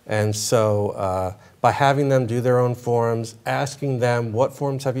 And so by having them do their own forms, asking them what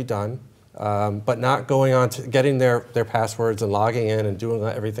forms have you done, but not going on to getting their passwords and logging in and doing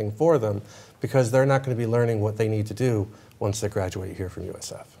everything for them, because they're not going to be learning what they need to do once they graduate here from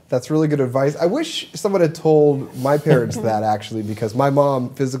USF. That's really good advice. I wish someone had told my parents that, actually, because my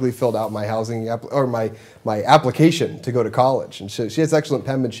mom physically filled out my my application to go to college, and she has excellent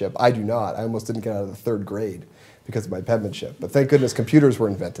penmanship. I do not. I almost didn't get out of the 3rd grade because of my penmanship. But thank goodness computers were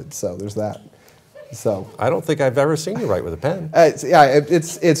invented, so there's that. So I don't think I've ever seen you write with a pen.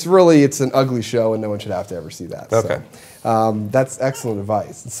 It's an ugly show, and no one should have to ever see that. Okay. So, that's excellent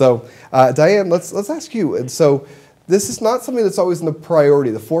advice. So Diane, let's ask you. And so this is not something that's always in the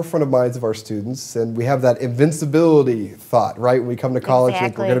priority, the forefront of minds of our students, and we have that invincibility thought, right? When we come to college,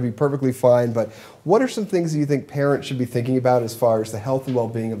 think we're going to be perfectly fine. But what are some things that you think parents should be thinking about as far as the health and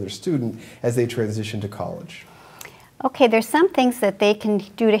well-being of their student as they transition to college? Okay, there's some things that they can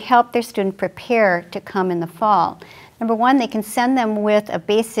do to help their student prepare to come in the fall. Number one, they can send them with a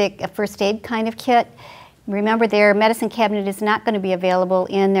basic first aid kind of kit. Remember, their medicine cabinet is not going to be available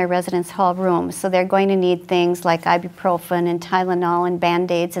in their residence hall room, so they're going to need things like ibuprofen and Tylenol and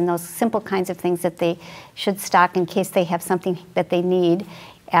Band-Aids and those simple kinds of things that they should stock in case they have something that they need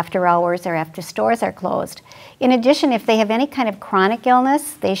after hours or after stores are closed. In addition, if they have any kind of chronic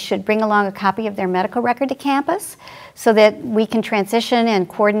illness, they should bring along a copy of their medical record to campus so that we can transition and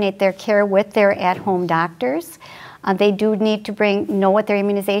coordinate their care with their at-home doctors. They do need to know what their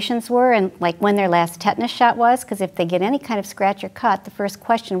immunizations were and like when their last tetanus shot was, because if they get any kind of scratch or cut, the first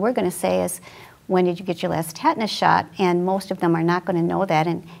question we're going to say is, when did you get your last tetanus shot? And most of them are not going to know that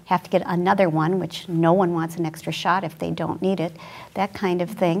and have to get another one, which no one wants an extra shot if they don't need it, that kind of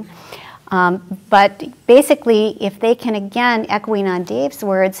thing. But basically, if they can, again, echoing on Dave's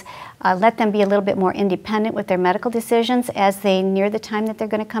words, let them be a little bit more independent with their medical decisions as they near the time that they're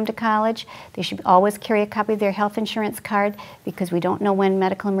going to come to college. They should always carry a copy of their health insurance card because we don't know when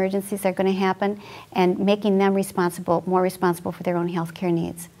medical emergencies are going to happen, and making them more responsible for their own health care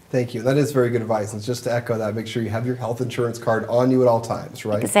needs. Thank you. That is very good advice. And just to echo that, make sure you have your health insurance card on you at all times,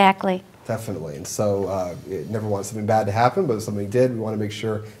 right? Exactly. Definitely. And so never want something bad to happen, but if something did, we want to make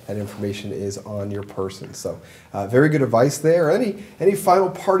sure that information is on your person. So very good advice there. Any final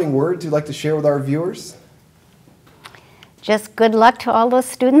parting words you'd like to share with our viewers? just good luck to all those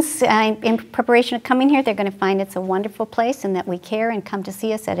students in preparation of coming here. They're going to find it's a wonderful place and that we care, and come to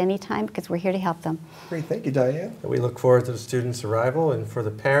see us at any time because we're here to help them. Great, thank you, Diane. We look forward to the students' arrival, and for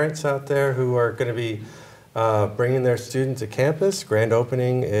the parents out there who are going to be bringing their student to campus, grand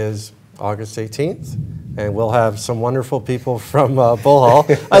opening is August 18th. And we'll have some wonderful people from Bull Hall.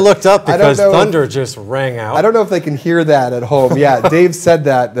 I looked up because thunder just rang out. I don't know if they can hear that at home. Yeah, Dave said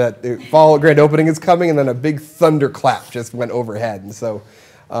that the fall grand opening is coming, and then a big thunderclap just went overhead. And so,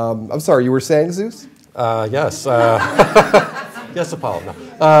 I'm sorry, you were saying, Zeus? Yes. Yes, Apollo. No.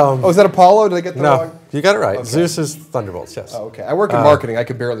 Oh, is that Apollo? Did I get that wrong? No, you got it right. Okay. Zeus is Thunderbolts, yes. Oh, okay. I work in marketing. I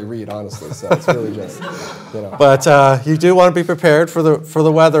could barely read, honestly, so it's really just, you know. But you do want to be prepared for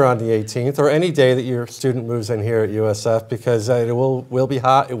the weather on the 18th, or any day that your student moves in here at USF, because it will be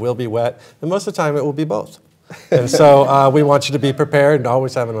hot, it will be wet, and most of the time it will be both. And so we want you to be prepared and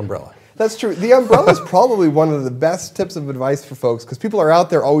always have an umbrella. That's true. The umbrella is probably one of the best tips of advice for folks, because people are out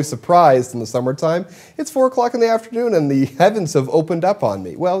there always surprised in the summertime. It's 4 o'clock in the afternoon and the heavens have opened up on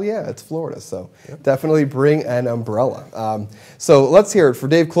me. Well, yeah, it's Florida, so definitely bring an umbrella. So let's hear it for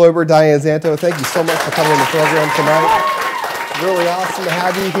Dave Kloiber, Diane Zanto. Thank you so much for coming on the program tonight. Really awesome to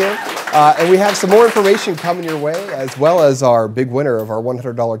have you here. And we have some more information coming your way, as well as our big winner of our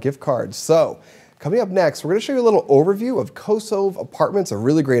 $100 gift card. So, coming up next, we're going to show you a little overview of Kosove Apartments, a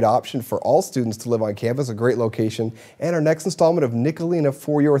really great option for all students to live on campus, a great location, and our next installment of Nicolina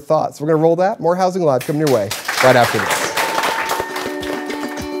for Your Thoughts. We're going to roll that. More Housing Live coming your way right after this.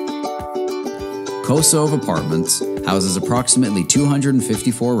 Kosove Apartments houses approximately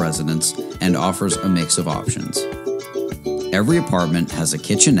 254 residents and offers a mix of options. Every apartment has a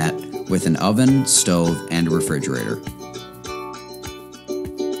kitchenette with an oven, stove, and a refrigerator.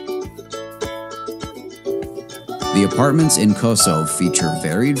 The apartments in Kosove feature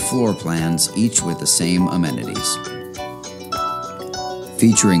varied floor plans, each with the same amenities.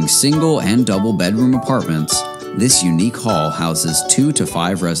 Featuring single and double bedroom apartments, this unique hall houses 2 to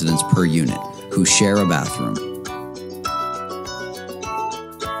 5 residents per unit who share a bathroom.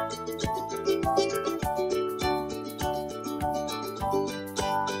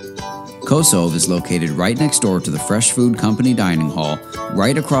 Kosove is located right next door to the Fresh Food Company Dining Hall,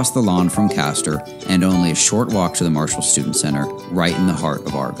 right across the lawn from Castor, and only a short walk to the Marshall Student Center, right in the heart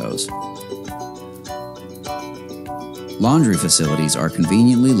of Argos. Laundry facilities are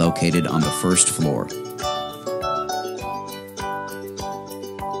conveniently located on the first floor.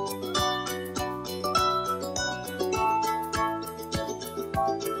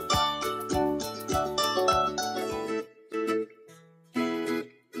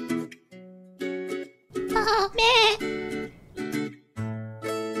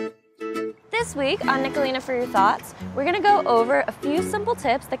 This week on Nicolina for Your Thoughts, we're going to go over a few simple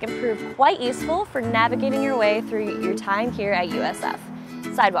tips that can prove quite useful for navigating your way through your time here at USF.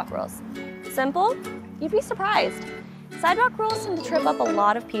 Sidewalk rules. Simple? You'd be surprised. Sidewalk rules tend to trip up a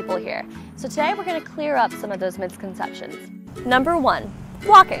lot of people here, so today we're going to clear up some of those misconceptions. Number 1,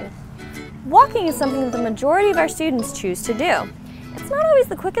 walking. Walking is something that the majority of our students choose to do. It's not always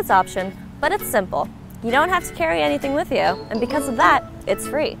the quickest option, but it's simple. You don't have to carry anything with you, and because of that, it's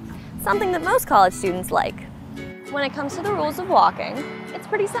free. Something that most college students like. When it comes to the rules of walking, it's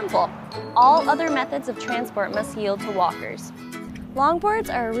pretty simple. All other methods of transport must yield to walkers.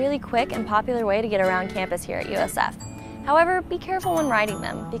 Longboards are a really quick and popular way to get around campus here at USF. However, be careful when riding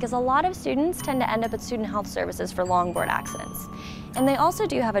them, because a lot of students tend to end up at student health services for longboard accidents. And they also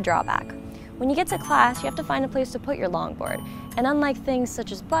do have a drawback. When you get to class, you have to find a place to put your longboard. And unlike things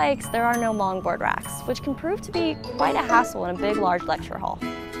such as bikes, there are no longboard racks, which can prove to be quite a hassle in a big, large lecture hall.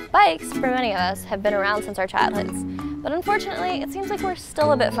 Bikes, for many of us, have been around since our childhoods, but unfortunately, it seems like we're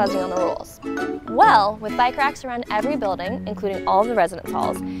still a bit fuzzy on the rules. Well, with bike racks around every building, including all of the residence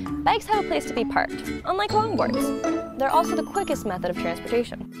halls, bikes have a place to be parked, unlike longboards. They're also the quickest method of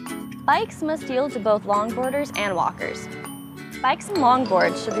transportation. Bikes must yield to both longboarders and walkers. Bikes and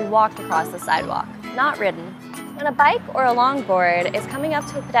longboards should be walked across the sidewalk, not ridden. When a bike or a longboard is coming up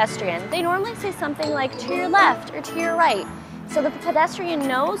to a pedestrian, they normally say something like, "to your left" or "to your right," so that the pedestrian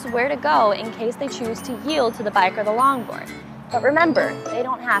knows where to go in case they choose to yield to the bike or the longboard. But remember, they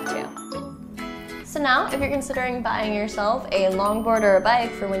don't have to. So now, if you're considering buying yourself a longboard or a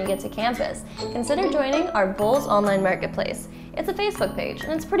bike for when you get to campus, consider joining our Bulls online marketplace. It's a Facebook page,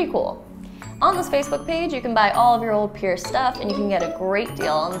 and it's pretty cool. On this Facebook page, you can buy all of your old peer stuff, and you can get a great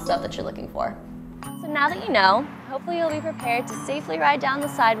deal on the stuff that you're looking for. So now that you know, hopefully you'll be prepared to safely ride down the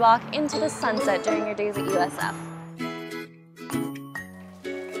sidewalk into the sunset during your days at USF.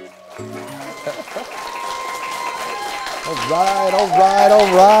 All right, all right, all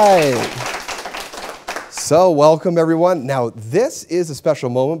right. So welcome everyone. Now this is a special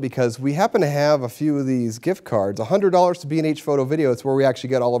moment because we happen to have a few of these gift cards. $100 to B&H Photo Video. It's where we actually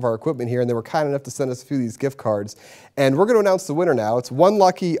get all of our equipment here, and they were kind enough to send us a few of these gift cards. And we're going to announce the winner now. It's one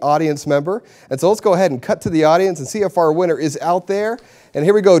lucky audience member. And so let's go ahead and cut to the audience and see if our winner is out there. And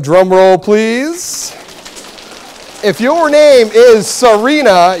here we go. Drum roll, please. If your name is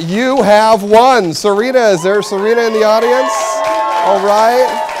Serena, you have won. Serena, is there Serena in the audience? All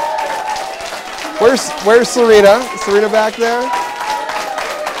right. Where's Serena? Serena back there?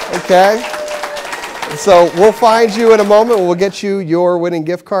 Okay. So we'll find you in a moment. We'll get you your winning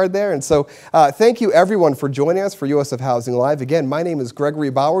gift card there. And so thank you everyone for joining us for USF Housing Live. Again, my name is Gregory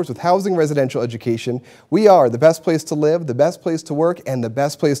Bowers with Housing Residential Education. We are the best place to live, the best place to work, and the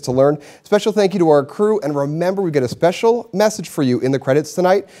best place to learn. Special thank you to our crew. And remember, we get a special message for you in the credits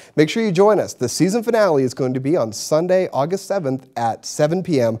tonight. Make sure you join us. The season finale is going to be on Sunday, August 7th at 7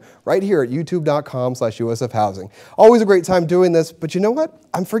 p.m. right here at youtube.com/USF Housing. Always a great time doing this, but you know what?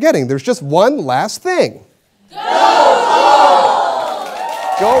 I'm forgetting. There's just one last thing. Go Bulls!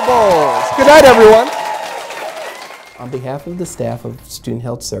 Go Bulls! Good night, everyone. On behalf of the staff of Student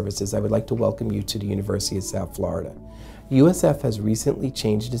Health Services, I would like to welcome you to the University of South Florida. USF has recently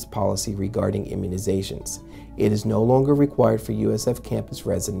changed its policy regarding immunizations. It is no longer required for USF campus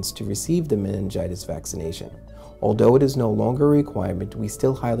residents to receive the meningitis vaccination. Although it is no longer a requirement, we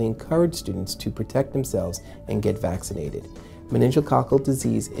still highly encourage students to protect themselves and get vaccinated. Meningococcal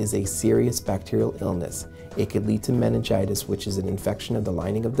disease is a serious bacterial illness. It could lead to meningitis, which is an infection of the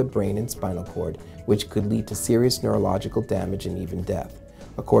lining of the brain and spinal cord, which could lead to serious neurological damage and even death.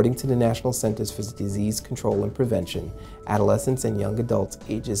 According to the National Centers for Disease Control and Prevention, adolescents and young adults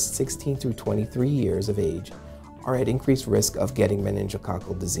ages 16 through 23 years of age are at increased risk of getting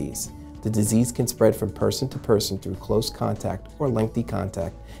meningococcal disease. The disease can spread from person to person through close contact or lengthy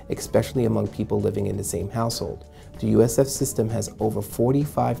contact, especially among people living in the same household. The USF system has over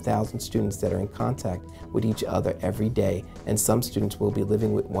 45,000 students that are in contact with each other every day, and some students will be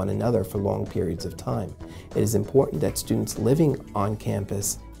living with one another for long periods of time. It is important that students living on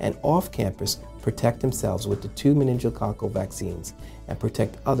campus and off campus protect themselves with the 2 meningococcal vaccines and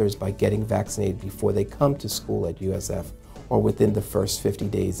protect others by getting vaccinated before they come to school at USF or within the first 50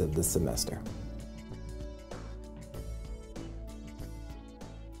 days of the semester.